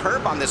look at that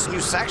curb on this new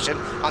section,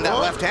 on that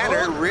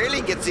left-hander, it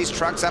really gets these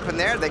trucks up in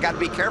there. They got to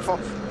be careful.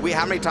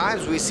 How many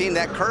times we've seen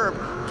that curb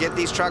get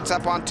these trucks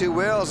up on 2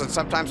 wheels and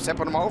sometimes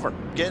tipping them over.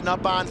 Getting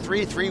up on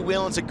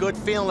 3-wheeling's a good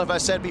feeling, as I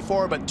said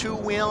before, but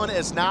 2-wheeling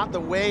is not the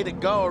way to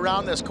go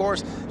around this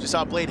course. Just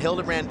saw Blade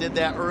Hildebrand did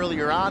that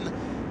earlier on,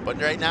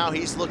 but right now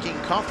he's looking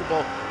comfortable.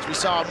 As we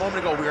saw a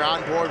moment ago, we were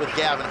on board with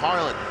Gavin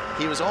Harlan.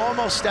 He was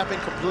almost stepping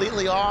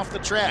completely off the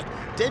track.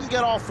 Didn't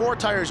get all 4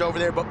 tires over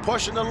there, but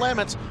pushing the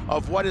limits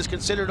of what is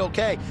considered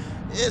okay.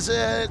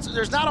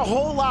 There's not a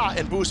whole lot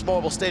in Boost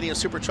Mobile Stadium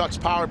Super Trucks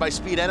powered by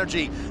Speed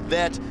Energy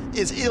that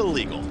is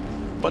illegal.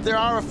 But there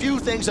are a few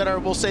things that are,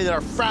 we'll say, that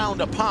are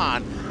frowned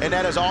upon, and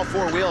that is all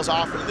 4 wheels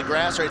off into the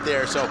grass right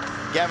there. So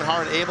Gavin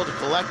Harlan able to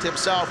collect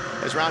himself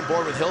as we're on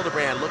board with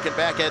Hildebrand. Looking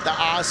back at the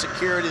Oz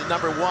Security, the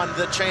number 1,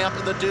 the champ,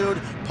 the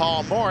dude,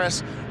 Paul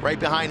Morris. Right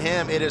behind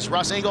him, it is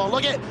Russ Ingall.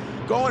 Look at,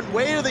 going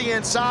way to the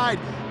inside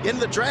in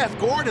the draft.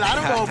 Gordon, I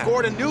don't know if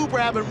Gordon knew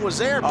Brabham was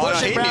there,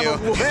 pushing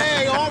Brabham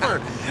way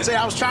over. Say,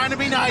 I was trying to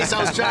be nice,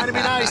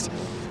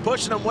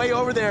 pushing him way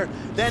over there.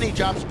 Then he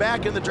drops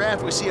back in the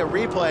draft. We see a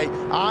replay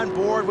on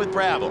board with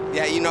Brabham.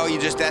 Yeah, you know,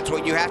 that's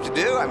what you have to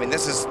do. I mean,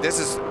 this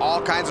is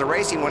all kinds of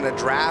racing when a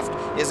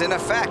draft is in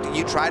effect.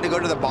 You try to go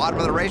to the bottom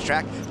of the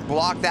racetrack,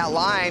 block that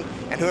line,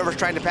 and whoever's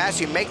trying to pass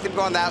you, make them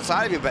go on the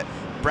outside of you. But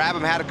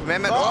Brabham had a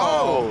commitment.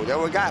 Oh, there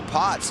we got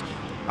Potts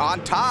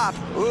on top.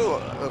 Ooh,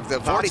 the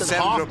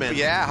 47. Hoffman.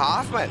 Yeah,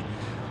 Hoffman.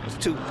 Those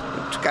two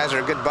guys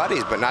are good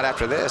buddies, but not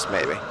after this,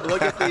 maybe.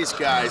 Look at these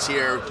guys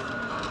here.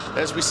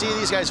 As we see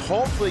these guys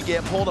hopefully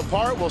get pulled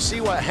apart, we'll see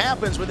what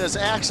happens with this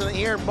accident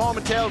here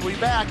momentarily. We'll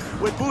be back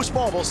with Boost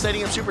Mobile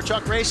Stadium Super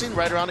Truck Racing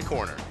right around the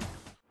corner.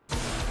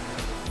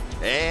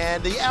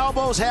 And the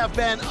elbows have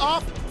been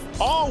up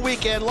all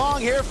weekend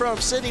long here from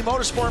Sydney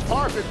Motorsport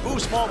Park with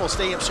Boost Mobile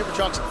Stadium Super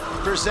Trucks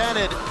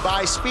presented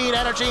by Speed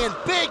Energy, and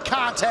big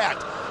contact.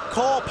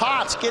 Cole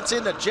Potts gets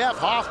into Jeff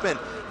Hoffman.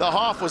 The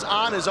Hoff was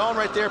on his own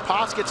right there.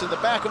 Potts gets in the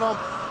back of him,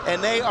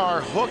 and they are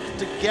hooked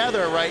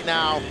together right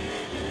now.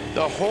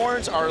 The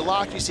horns are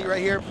locked. You see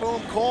right here,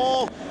 boom,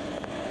 Cole.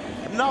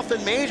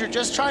 Nothing major,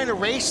 just trying to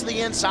race to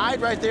the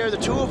inside right there. The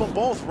two of them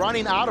both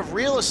running out of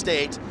real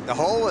estate. The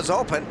hole was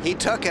open. He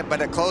took it,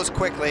 but it closed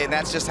quickly, and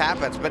that just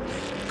happens. But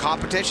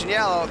competition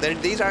yellow, they're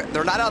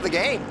not out of the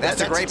game.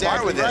 That's a great exactly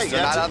part with this. Right.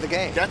 They're not out of the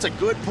game. That's a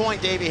good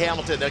point, Davey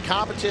Hamilton. The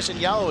competition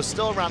yellow is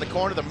still around the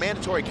corner. The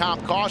mandatory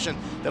comp caution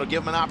that'll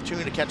give them an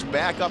opportunity to catch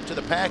back up to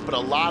the pack, but a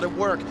lot of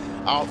work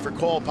out for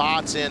Cole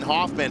Potts and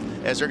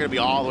Hoffman as they're going to be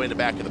all the way in the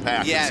back of the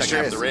pack. Yeah, in the second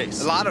half of the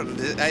race. A lot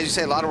of, as you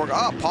say, a lot of work.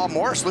 Oh, Paul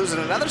Morris losing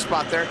another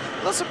spot there. A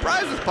little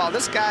surprised with Paul.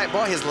 This guy,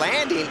 boy, his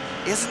landing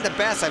isn't the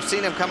best. I've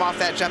seen him come off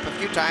that jump a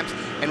few times.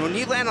 And when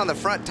you land on the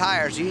front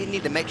tires, you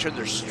need to make sure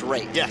they're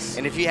straight. Yes.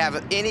 And if you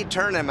have any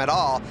turn in them at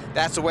all,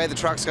 that's the way the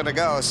truck's going to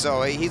go.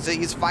 So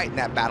he's fighting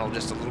that battle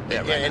just a little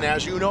bit. Yeah, and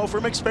as you know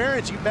from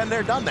experience, you've been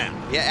there, done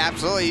that. Yeah,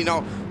 absolutely. You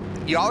know,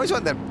 you always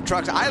want the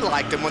trucks. I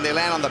like them when they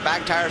land on the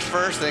back tires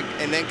first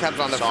and then comes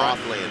on the front.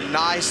 Landing.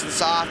 Nice and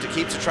soft. It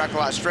keeps the truck a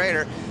lot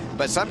straighter.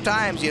 But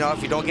sometimes, you know,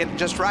 if you don't get it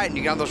just right and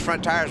you get on those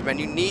front tires, man,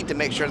 you need to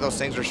make sure those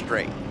things are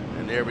straight.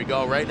 And there we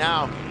go right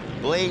now.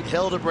 Blade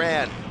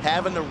Hildebrand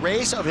having the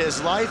race of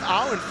his life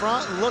out in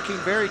front, looking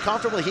very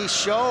comfortable. He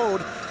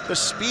showed the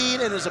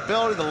speed and his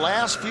ability the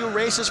last few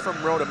races from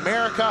Road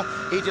America.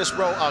 He just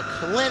rode a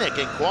clinic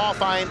in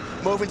qualifying,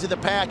 moving to the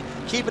pack,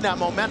 keeping that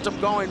momentum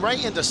going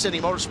right into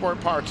Sydney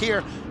Motorsport Park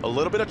here. A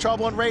little bit of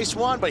trouble in race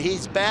 1, but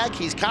he's back,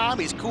 he's calm,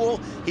 he's cool,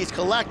 he's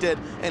collected,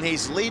 and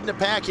he's leading the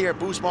pack here at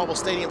Boost Mobile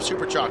Stadium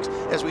Super Trucks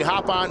as we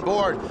hop on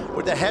board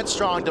with the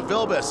headstrong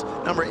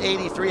DeVilbiss, number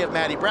 83 of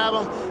Matty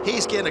Brabham.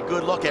 He's getting a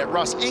good look at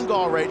Russ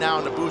Ingall right now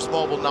in the Boost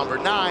Mobile number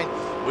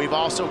 9. We've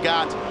also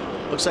got,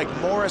 looks like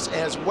Morris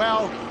as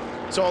well.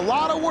 So a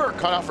lot of work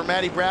cut out for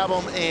Matty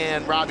Brabham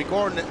and Robbie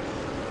Gordon,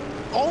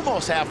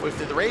 almost halfway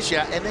through the race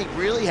yet, and they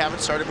really haven't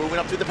started moving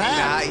up through the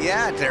pack. Not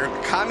yet. They're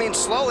coming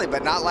slowly,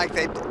 but not like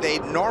they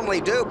normally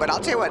do. But I'll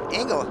tell you what,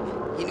 Ingall,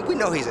 we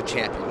know he's a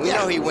champion. We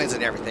know he wins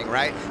and everything,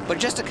 right? But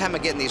just to come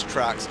and get in these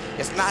trucks,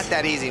 it's not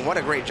that easy. And what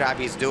a great job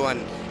he's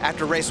doing.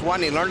 After race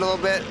 1, he learned a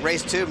little bit.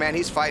 Race 2, man,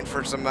 he's fighting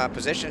for some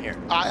position here.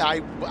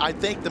 I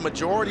think the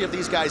majority of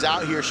these guys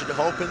out here should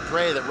hope and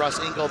pray that Russ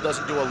Ingall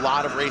doesn't do a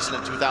lot of racing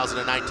in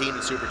 2019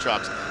 in Super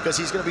Trucks, because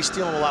he's going to be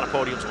stealing a lot of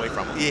podiums away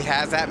from him. He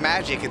has that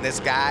magic, and this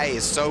guy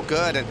is so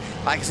good. And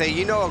like I say,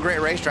 you know, a great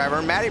race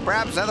driver. Matty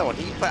Brabham's another one.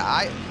 If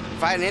I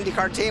had an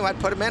IndyCar team, I'd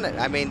put him in it.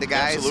 I mean, the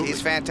guy,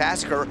 he's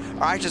fantastic, or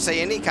I should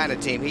say any kind of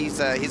team. He's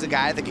a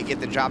guy that can get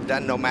the job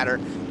done no matter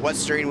what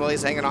steering wheel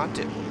he's hanging on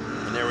to.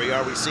 And there we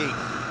are, we see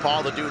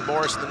Paul the Dude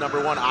Morris in the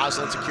number 1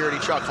 Osland Security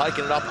truck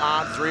hiking it up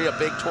on 3, a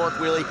big torque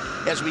wheelie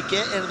as we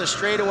get into the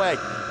straightaway.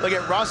 Look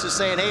at Russ is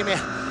saying, hey man,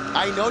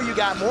 I know you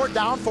got more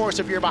downforce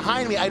if you're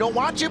behind me. I don't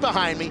want you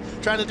behind me.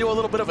 Trying to do a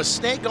little bit of a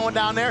snake going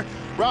down there.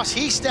 Russ,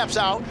 he steps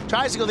out,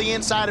 tries to go the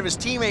inside of his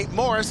teammate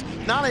Morris,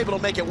 not able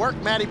to make it work.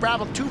 Matty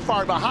Brabham too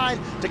far behind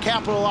to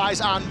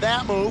capitalize on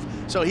that move.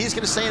 So he's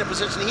going to stay in the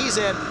position he's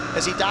in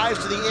as he dives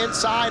to the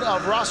inside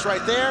of Russ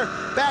right there.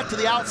 Back to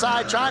the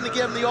outside, trying to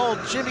give him the old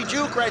Jimmy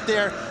Juke right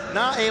there.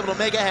 Not able to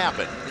make it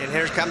happen. And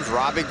here comes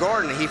Robbie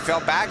Gordon. He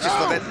fell back just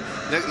a little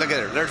bit. Look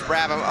at it. There's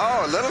Brabham.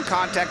 Oh, a little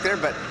contact there,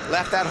 but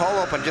left that hole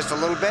open just a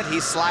little bit. He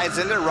slides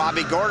into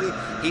Robbie Gordon.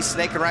 He's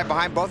snaking right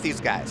behind both these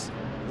guys.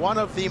 One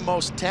of the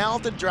most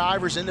talented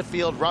drivers in the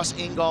field, Russ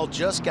Ingall,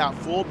 just got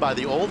fooled by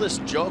the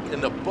oldest joke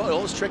in the book,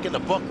 oldest trick in the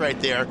book right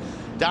there.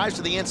 Dives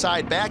to the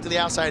inside, back to the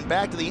outside,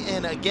 back to the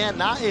in again.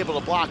 Not able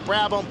to block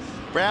Brabham.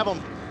 Brabham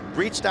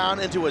reached down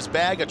into his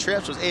bag of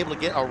trips, was able to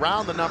get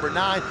around the number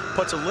 9,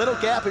 puts a little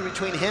gap in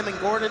between him and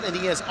Gordon, and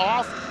he is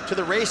off to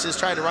the races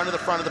trying to run to the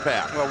front of the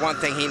pack. Well, one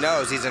thing he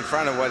knows, he's in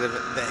front of one of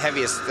the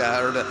heaviest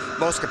or the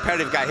most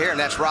competitive guy here, and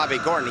that's Robbie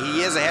Gordon.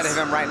 He is ahead of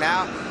him right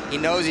now. He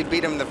knows he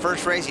beat him in the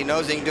first race. He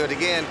knows he can do it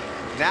again.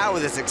 Now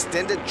with his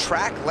extended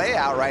track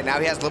layout right now,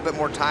 he has a little bit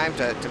more time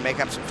to make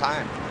up some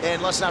time.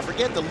 And let's not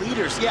forget the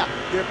leaders,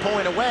 they're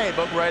pulling away,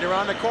 but right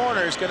around the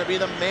corner is going to be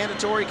the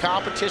mandatory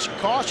competition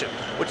caution,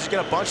 which is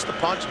going to bunch the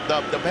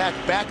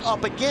pack back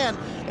up again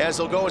as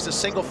they'll go as a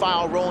single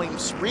file rolling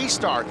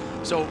restart.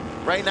 So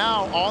right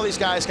now, all these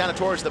guys kind of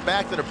towards the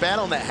back that are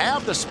battling, that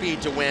have the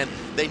speed to win,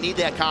 they need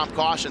that comp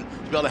caution to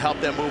be able to help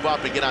them move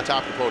up and get on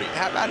top of the podium.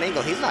 How about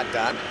Ingall? He's not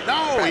done.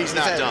 No, right, he's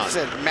not done. He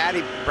said,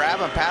 Matty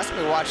Brabham passed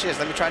me, watch this.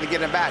 Let me try to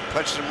get him back.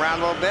 Pushes him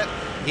around a little bit.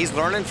 He's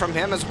learning from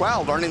him as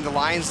well, learning the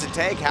lines to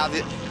take, how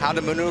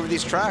to maneuver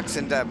these trucks,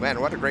 and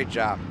man, what a great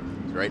job.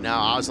 Right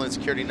now, Osland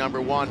Security number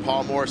 1,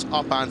 Paul Morris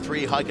up on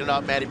 3, hiking it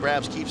up. Matty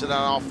Brabham keeps it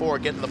on all 4,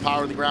 getting the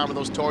power of the ground with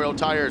those Toyo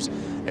tires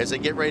as they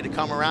get ready to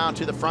come around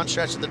to the front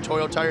stretch of the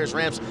Toyo tires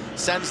ramps,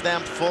 sends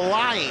them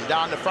flying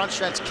down the front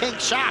stretch. Kink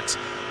Shocks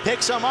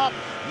picks them up.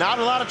 Not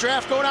a lot of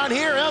draft going on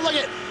here. Oh, look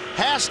at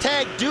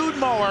hashtag Dude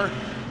Mower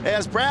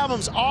as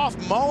Brabham's off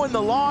mowing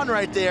the lawn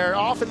right there,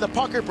 off in the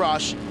pucker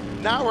brush.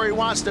 Not where he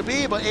wants to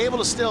be, but able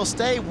to still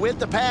stay with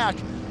the pack.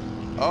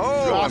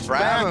 Oh,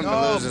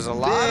 Brabham loses a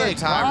lot of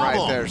time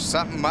right there.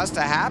 Something must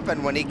have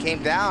happened when he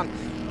came down.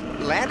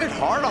 Landed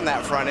hard on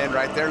that front end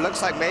right there.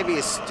 Looks like maybe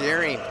a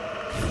steering.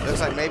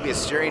 Looks like maybe a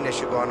steering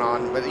issue going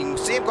on. But you can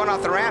see him going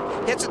off the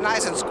ramp. Hits it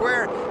nice and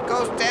square.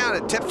 Goes down.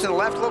 It tips to the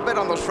left a little bit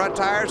on those front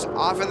tires.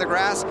 Off in the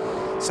grass.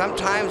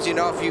 Sometimes, you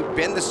know, if you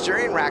bend the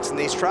steering racks in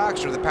these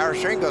trucks or the power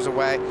steering goes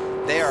away,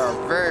 they are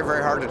very,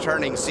 very hard to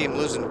turn. You can see him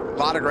losing a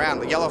lot of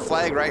ground. The yellow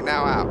flag right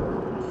now out.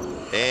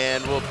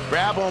 And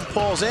Brabham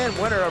pulls in,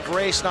 winner of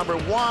race number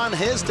 1.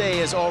 His day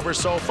is over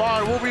so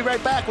far. We'll be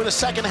right back with the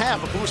second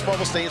half of Boost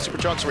Mobile Stadium Super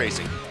Trucks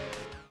Racing.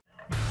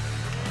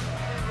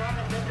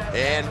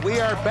 And we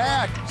are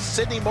back,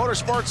 Sydney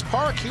Motorsports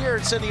Park here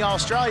in Sydney,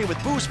 Australia,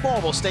 with Boost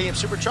Mobile Stadium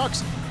Super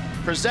Trucks,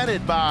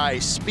 presented by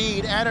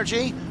Speed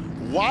Energy.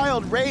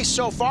 Wild race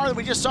so far.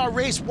 We just saw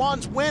race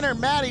 1's winner,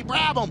 Matty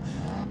Brabham,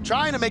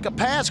 trying to make a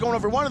pass, going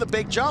over one of the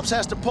big jumps,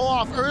 has to pull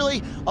off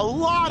early. A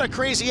lot of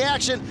crazy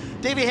action.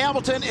 Davey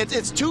Hamilton,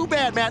 it's too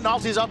bad Matt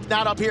Nolte's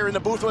not up here in the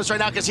booth with us right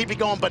now, because he'd be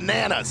going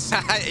bananas.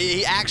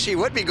 He actually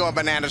would be going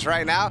bananas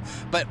right now.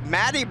 But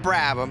Matty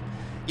Brabham,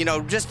 you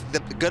know, just the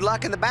good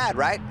luck and the bad,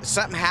 right?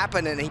 Something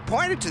happened, and he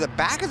pointed to the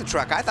back of the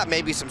truck. I thought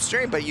maybe some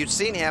steering, but you'd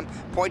seen him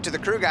point to the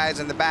crew guys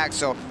in the back,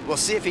 so we'll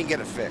see if he can get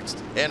it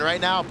fixed. And right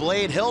now,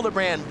 Blade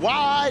Hildebrand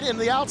wide in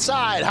the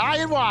outside, high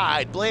and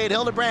wide. Blade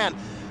Hildebrand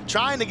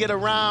trying to get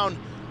around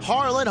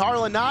Harlan.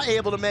 Harlan not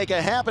able to make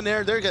it happen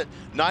there. They're good.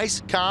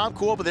 Nice, calm,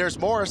 cool, but there's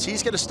Morris.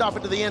 He's going to stuff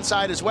it to the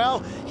inside as well.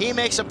 He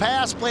makes a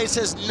pass. Play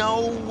says,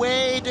 no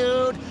way,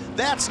 dude.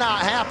 That's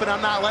not happening.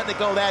 I'm not letting it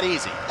go that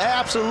easy.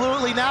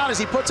 Absolutely not, as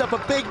he puts up a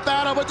big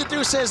battle. But the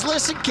dude says,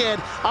 listen, kid,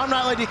 I'm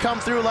not letting you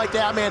come through like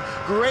that, man.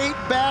 Great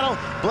battle.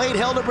 Blade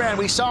Hildebrand,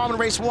 we saw him in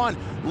race 1.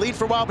 Lead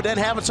for a while, but then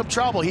having some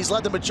trouble. He's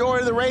led the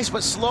majority of the race,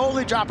 but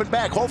slowly dropping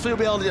back. Hopefully he'll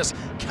be able to just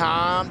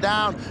calm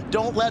down.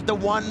 Don't let the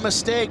one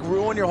mistake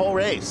ruin your whole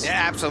race. Yeah,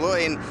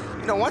 absolutely. And,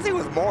 you know, one thing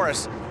with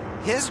Morris,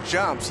 his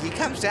jumps, he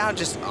comes down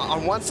just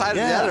on one side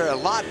or the other a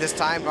lot this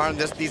time on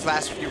these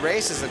last few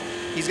races. And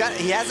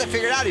he has it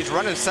figured out. He's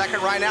running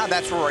second right now.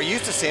 That's where we're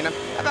used to seeing him.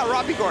 How about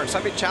Robbie Gordon?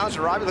 Somebody challenged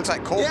Robbie. Looks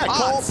like Cole Potts.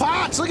 Yeah, Cole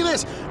Potts. Look at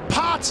this.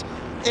 Potts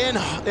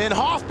and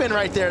Hoffman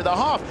right there. The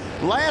Hoff.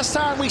 Last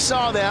time we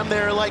saw them,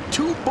 they're like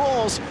two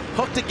bulls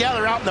hooked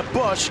together out in the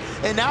bush.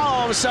 And now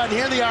all of a sudden,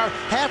 here they are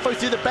halfway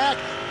through the back,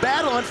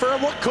 battling for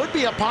what could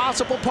be a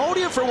possible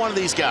podium for one of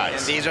these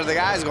guys. And these are the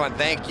guys going,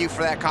 thank you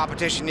for that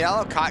competition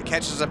yellow.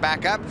 Catches it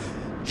back up.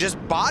 Just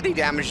body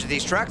damage to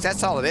these trucks.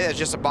 That's all it is.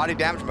 Just a body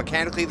damage.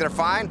 Mechanically, they're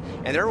fine,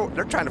 and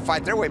they're trying to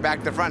fight their way back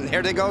to the front. And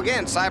here they go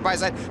again, side by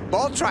side,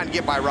 both trying to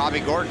get by Robbie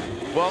Gordon.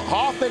 Well,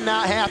 Hoffman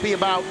not happy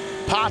about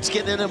Potts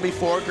getting in him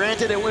before.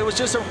 Granted, it was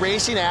just a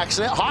racing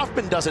accident.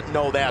 Hoffman doesn't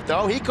know that,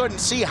 though. He couldn't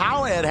see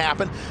how it had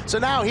happened. So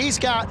now he's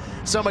got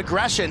some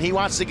aggression. He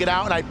wants to get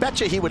out, and I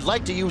bet you he would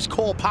like to use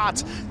Cole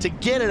Potts to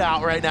get it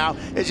out right now.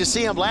 As you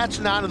see him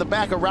latching on to the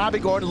back of Robbie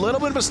Gordon. A little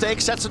bit of mistake.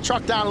 Sets the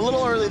truck down a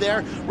little early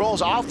there.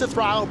 Rolls off the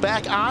throttle.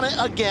 Back on it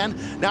again.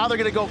 Now they're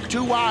going to go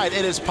too wide.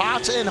 It is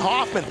Potts and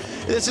Hoffman.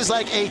 This is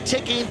like a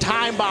ticking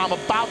time bomb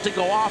about to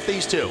go off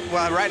these two.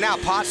 Well, right now,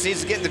 Potts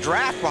needs to get in the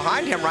draft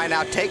behind him right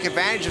now. Take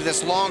advantage of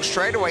this long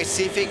straightaway.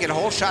 See if he can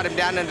hole shot him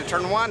down into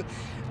turn 1.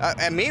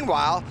 And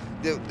meanwhile,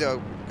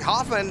 the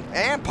Hoffman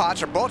and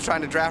Potts are both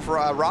trying to draft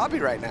Robbie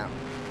right now.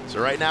 So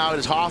right now it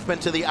is Hoffman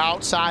to the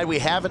outside. We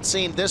haven't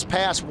seen this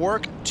pass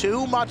work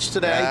too much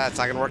today. Yeah, it's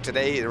not going to work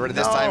today either, or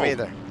this time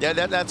either. Yeah,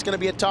 that's going to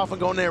be a tough one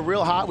going there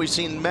real hot. We've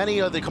seen many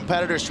of the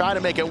competitors try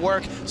to make it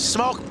work.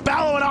 Smoke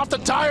bellowing off the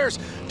tires.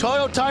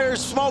 Toyo Tires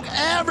smoke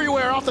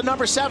everywhere off the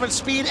number 7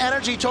 Speed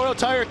Energy Toyo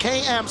Tire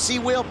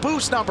KMC Wheel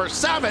Boost number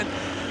 7.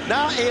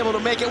 Not able to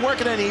make it work,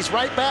 and then he's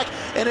right back,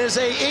 and there's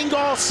a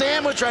Ingall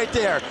sandwich right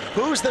there.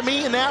 Who's the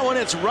meat in that one?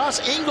 It's Russ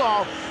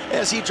Ingall,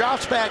 as he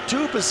drops back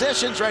 2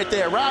 positions right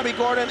there. Robbie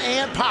Gordon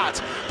and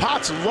Potts.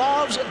 Potts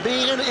loves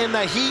being in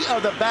the heat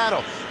of the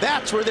battle.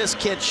 That's where this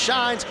kid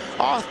shines.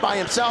 Off by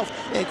himself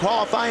in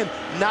qualifying,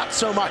 not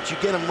so much. You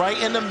get him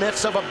right in the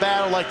midst of a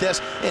battle like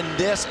this, and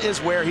this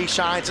is where he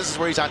shines. This is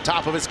where he's on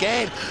top of his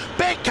game.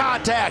 Big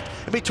contact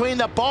between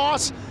the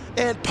boss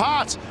and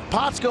Potts.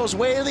 Potts goes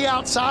way to the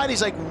outside.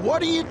 He's like,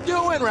 what are you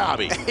doing,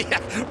 Robbie?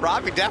 Yeah,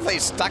 Robbie definitely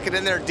stuck it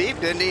in there deep,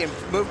 didn't he?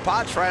 And moved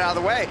Potts right out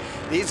of the way.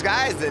 These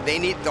guys, they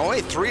need only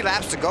 3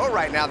 laps to go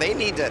right now. They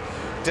need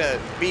to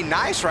be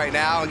nice right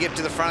now and get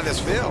to the front of this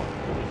field.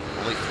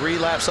 Only 3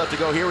 laps left to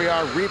go. Here we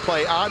are,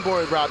 replay on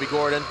board with Robbie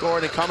Gordon.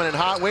 Gordon coming in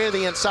hot, way to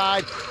the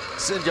inside,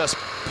 and just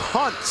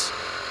punts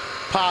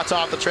Potts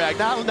off the track.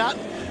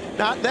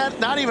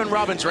 Not even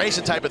Robin's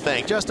racing type of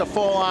thing. Just a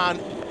full-on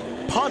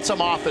punts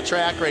him off the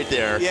track right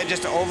there. Yeah,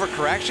 just an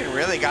overcorrection,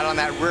 really. Got on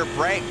that rear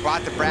brake,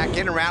 brought the back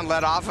in around,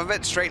 let off of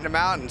it, straightened him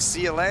out, and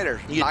see you later.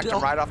 Knocked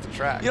him right off the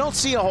track. You don't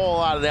see a whole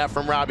lot of that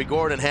from Robbie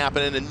Gordon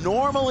happening, and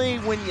normally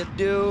when you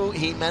do,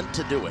 he meant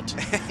to do it.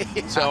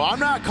 Yeah. So I'm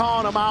not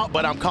calling him out,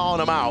 but I'm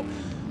calling him out.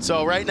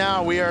 So right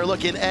now we are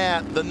looking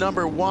at the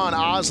number 1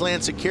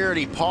 Auslan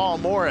Security, Paul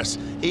Morris.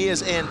 He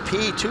is in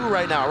P2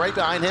 right now. Right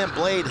behind him,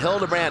 Blade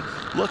Hildebrand,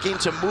 looking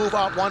to move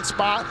up 1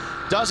 spot.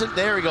 Doesn't.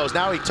 There he goes.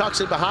 Now he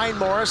tucks it behind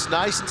Morris.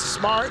 Nice and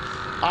smart.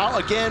 Out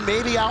again,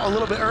 maybe out a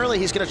little bit early.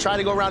 He's going to try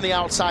to go around the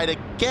outside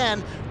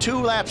again. 2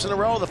 laps in a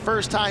row. The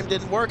first time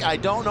didn't work. I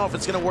don't know if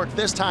it's going to work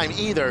this time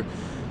either.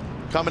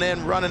 Coming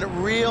in, running it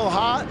real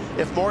hot.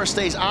 If Morris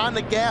stays on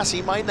the gas,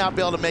 he might not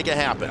be able to make it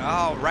happen.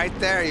 Oh, right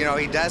there. You know,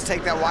 he does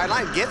take that wide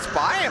line. Gets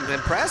by him.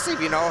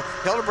 Impressive. You know,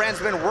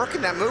 Hildebrand's been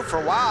working that move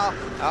for a while.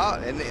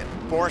 Oh, and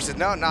Morris says,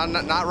 no,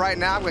 not right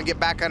now. I'm going to get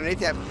back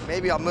underneath you.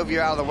 Maybe I'll move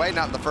you out of the way.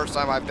 Not the first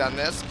time I've done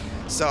this.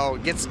 So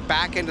gets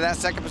back into that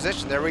 2nd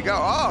position. There we go.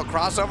 Oh,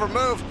 crossover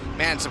move.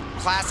 Man, some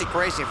classic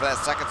racing for that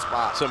 2nd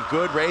spot. Some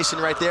good racing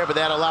right there, but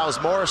that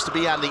allows Morris to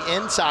be on the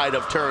inside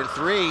of turn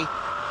 3.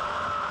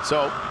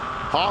 So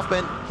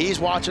Hoffman, he's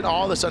watching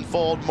all this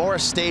unfold.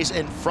 Morris stays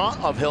in front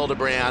of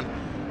Hildebrand.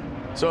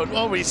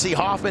 So we see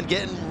Hoffman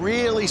getting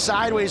really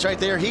sideways right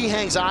there. He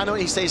hangs on to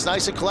it. He stays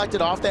nice and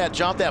collected off that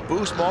jump. That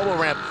boost mobile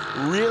ramp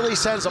really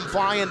sends him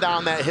flying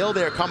down that hill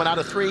there, coming out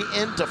of 3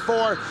 into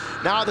 4.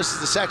 Now this is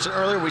the section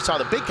earlier. We saw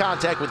the big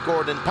contact with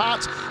Gordon and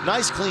Potts.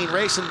 Nice clean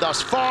racing thus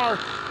far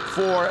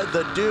for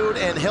the dude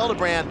and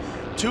Hildebrand.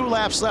 2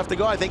 laps left to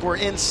go. I think we're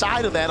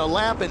inside of that, a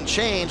lap and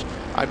change.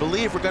 I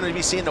believe we're going to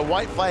be seeing the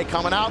white flag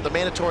coming out. The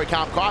mandatory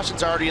comp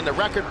caution's already in the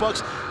record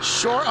books.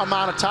 Short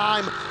amount of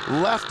time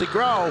left to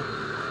go.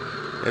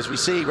 As we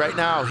see right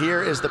now,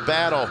 here is the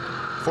battle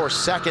for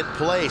 2nd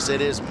place.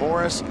 It is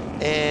Morris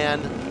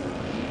and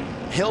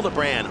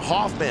Hildebrand,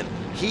 Hoffman,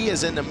 he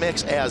is in the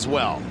mix as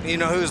well. You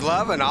know who's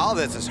loving all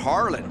this is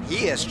Harlan.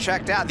 He is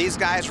checked out. These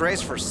guys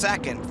race for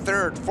second,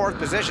 third, fourth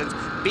positions,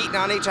 beating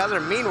on each other.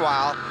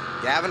 Meanwhile,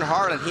 Gavin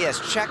Harlan, he has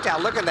checked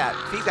out. Look at that.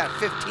 He's got a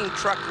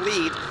 15-truck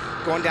lead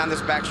going down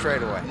this back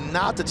straightaway.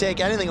 Not to take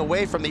anything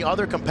away from the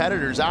other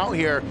competitors out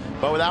here,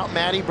 but without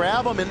Matty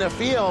Brabham in the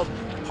field,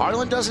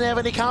 Harlan doesn't have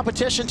any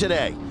competition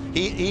today.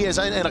 He is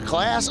in a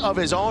class of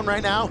his own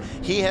right now.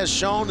 He has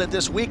shown that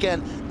this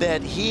weekend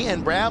that he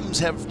and Brabham's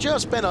have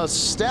just been a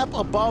step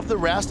above the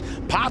rest.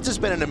 Potts has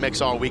been in the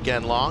mix all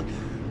weekend long.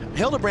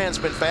 Hildebrand's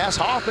been fast.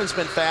 Hoffman's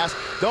been fast.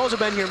 Those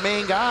have been your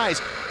main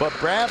guys. But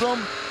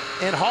Brabham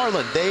and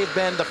Harlan, they've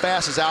been the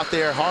fastest out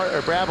there.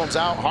 Brabham's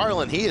out.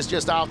 Harlan, he is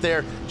just out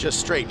there just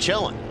straight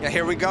chilling. Yeah,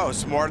 here we go.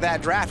 Some more of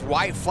that draft.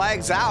 White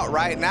flag's out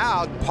right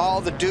now.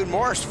 Paul the Dude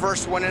Morris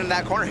first one in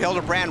that corner.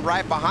 Hildebrand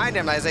right behind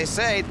him. As they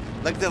say,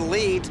 look at the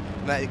lead.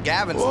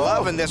 Gavin's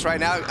loving this right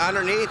now.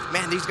 Underneath,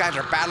 man, these guys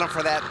are battling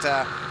for that.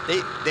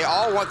 They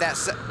all want that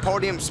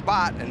podium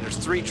spot, and there's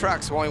 3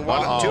 trucks. Only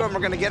one, 2 of them are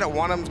going to get it.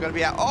 One of them's going to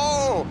be out.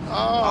 Oh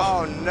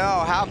no!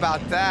 How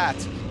about that?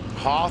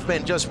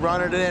 Hoffman just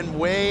running it in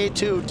way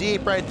too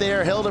deep right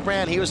there.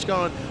 Hildebrand, he was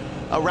going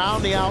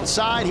around the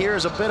outside.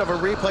 Here's a bit of a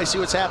replay. See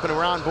what's happening.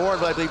 We're on board,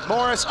 but I believe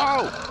Morris.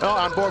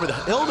 On board with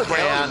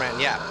Hildebrand.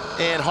 Yeah.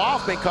 And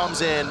Hoffman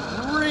comes in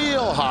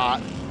real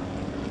hot.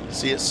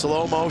 See it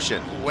slow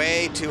motion.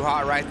 Way too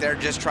hot right there.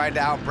 Just tried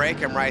to outbrake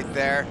him right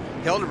there.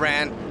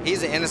 Hildebrand,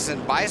 he's an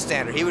innocent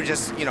bystander. He was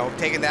just,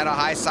 taking that on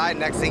high side.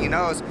 Next thing he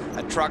knows,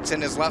 a truck's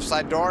in his left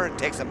side door and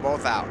takes them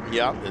both out.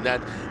 Yep,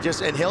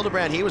 and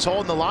Hildebrand, he was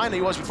holding the line that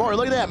he was before.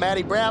 Look at that,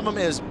 Matty Brabham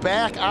is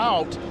back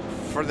out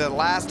for the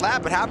last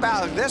lap. But how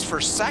about this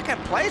for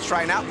second place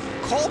right now?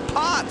 Cole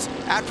Potts,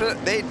 after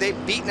they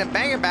beaten and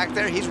banging back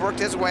there, he's worked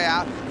his way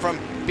out from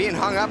being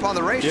hung up on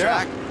the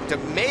racetrack to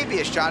maybe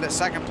a shot at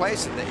second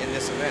place in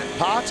this event.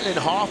 Potts and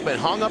Hoffman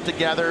hung up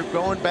together,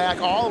 going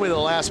back all the way to the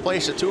last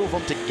place, the 2 of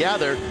them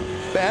together,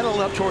 battling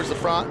up towards the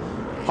front.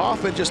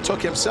 Hoffman just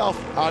took himself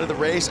out of the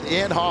race,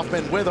 and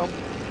Hoffman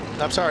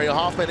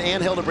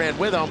and Hildebrand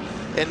with him.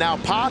 And now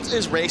Potts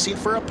is racing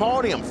for a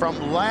podium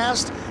from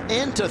last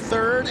into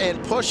third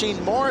and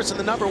pushing Morris in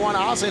the number 1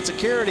 Osland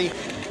Security.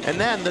 And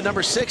then the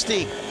number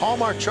 60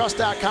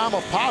 HallmarkTrust.com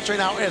of Potts right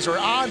now as we're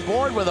on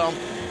board with him.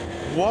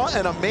 What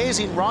an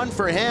amazing run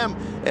for him,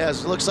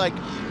 as it looks like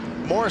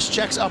Morris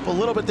checks up a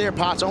little bit there.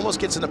 Potts almost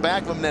gets in the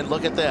back of him. Then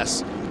look at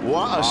this.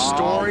 What a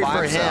story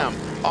for him.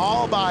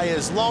 All by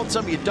his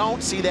lonesome. You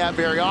don't see that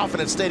very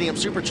often at Stadium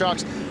Super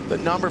Trucks. The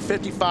number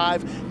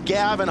 55,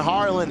 Gavin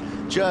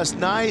Harlan, just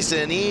nice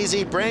and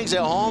easy, brings it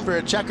home for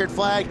a checkered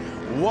flag.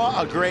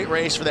 What a great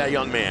race for that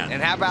young man.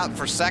 And how about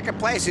for second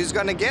place? Who's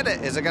going to get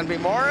it? Is it going to be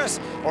Morris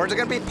or is it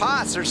going to be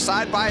Potts? They're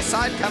side by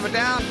side coming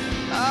down.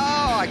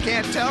 Oh, I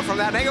can't tell from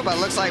that angle, but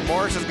it looks like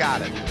Morris has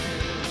got it.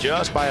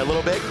 Just by a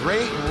little bit.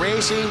 Great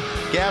racing.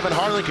 Gavin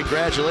Harlan,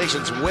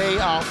 congratulations, way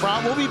out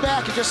front. We'll be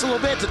back in just a little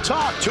bit to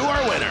talk to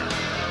our winner.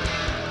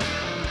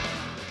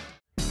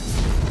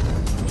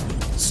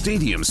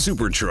 Stadium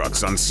Super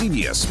Trucks on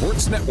CBS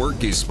Sports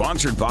Network is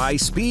sponsored by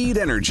Speed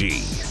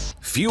Energy.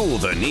 Fuel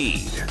the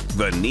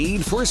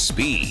need for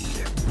speed.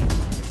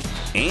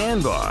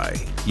 And by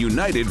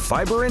United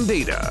Fiber and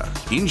Data,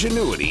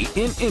 ingenuity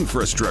in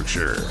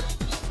infrastructure.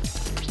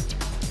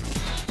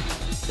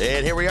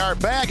 And here we are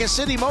back at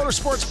City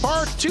Motorsports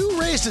Park. 2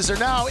 races are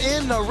now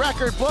in the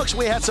record books.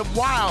 We had some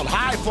wild,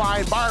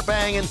 high-flying,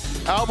 bar-banging,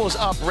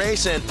 elbows-up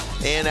racing.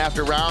 And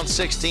after round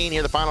 16,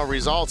 here are the final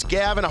results.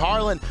 Gavin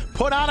Harlan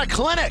put on a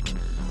clinic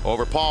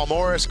over Paul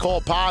Morris,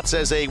 Cole Potts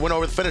as they went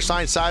over the finish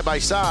line side by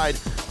side.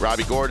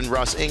 Robbie Gordon,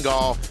 Russ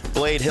Ingall,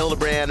 Blade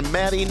Hildebrand,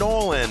 Matty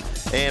Nolan,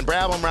 and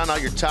Brabham round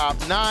out your top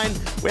 9.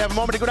 We have a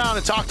moment to go down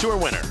and talk to our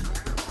winner.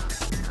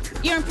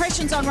 Your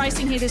impressions on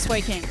racing here this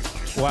weekend?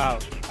 Wow.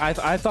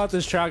 I thought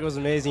this track was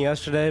amazing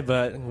yesterday,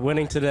 but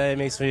winning today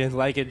makes me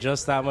like it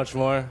just that much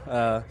more.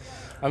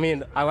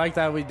 I like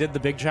that we did the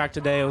big track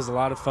today. It was a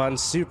lot of fun,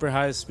 super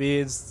high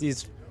speeds.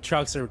 These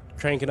trucks are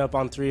cranking up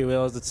on 3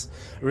 wheels. It's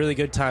a really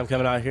good time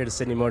coming out here to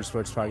Sydney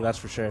Motorsports Park, that's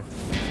for sure.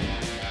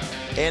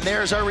 And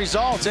there's our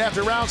results.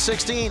 After round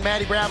 16,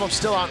 Matty Brabham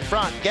still out in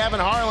front.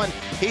 Gavin Harlan,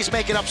 he's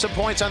making up some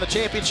points on the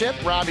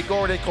championship. Robbie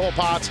Gordon, Cole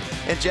Potts,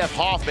 and Jeff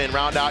Hoffman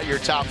round out your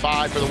top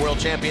 5 for the World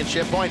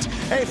Championship points.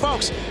 Hey,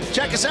 folks,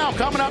 check us out.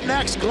 Coming up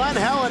next, Glen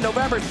Helen,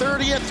 November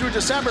 30th through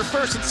December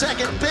 1st and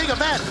 2nd. Big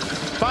event.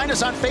 Find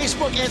us on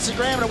Facebook,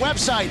 Instagram, and a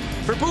website.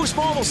 For Boost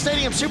Mobile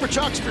Stadium Super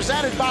Trucks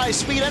presented by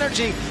Speed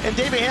Energy and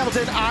David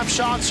Hamilton, I'm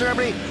Sean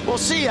Cermony. We'll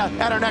see you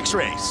at our next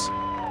race.